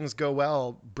if all things go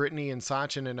well, Brittany and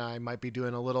Sachin and I might be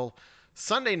doing a little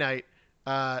Sunday night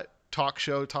talk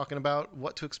show talking about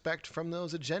what to expect from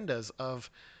those agendas of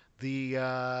the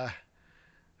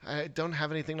I don't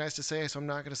have anything nice to say, so I'm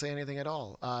not going to say anything at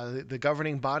all. The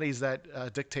governing bodies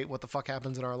that dictate what the fuck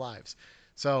happens in our lives.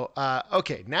 So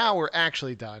okay, now we're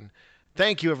actually done.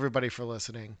 Thank you everybody for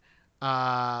listening.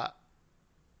 I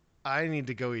need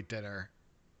to go eat dinner.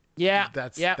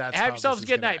 That's have yourselves a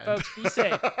good night, folks. Be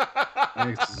safe.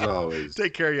 Thanks as always.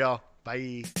 Take care, y'all.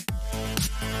 Bye.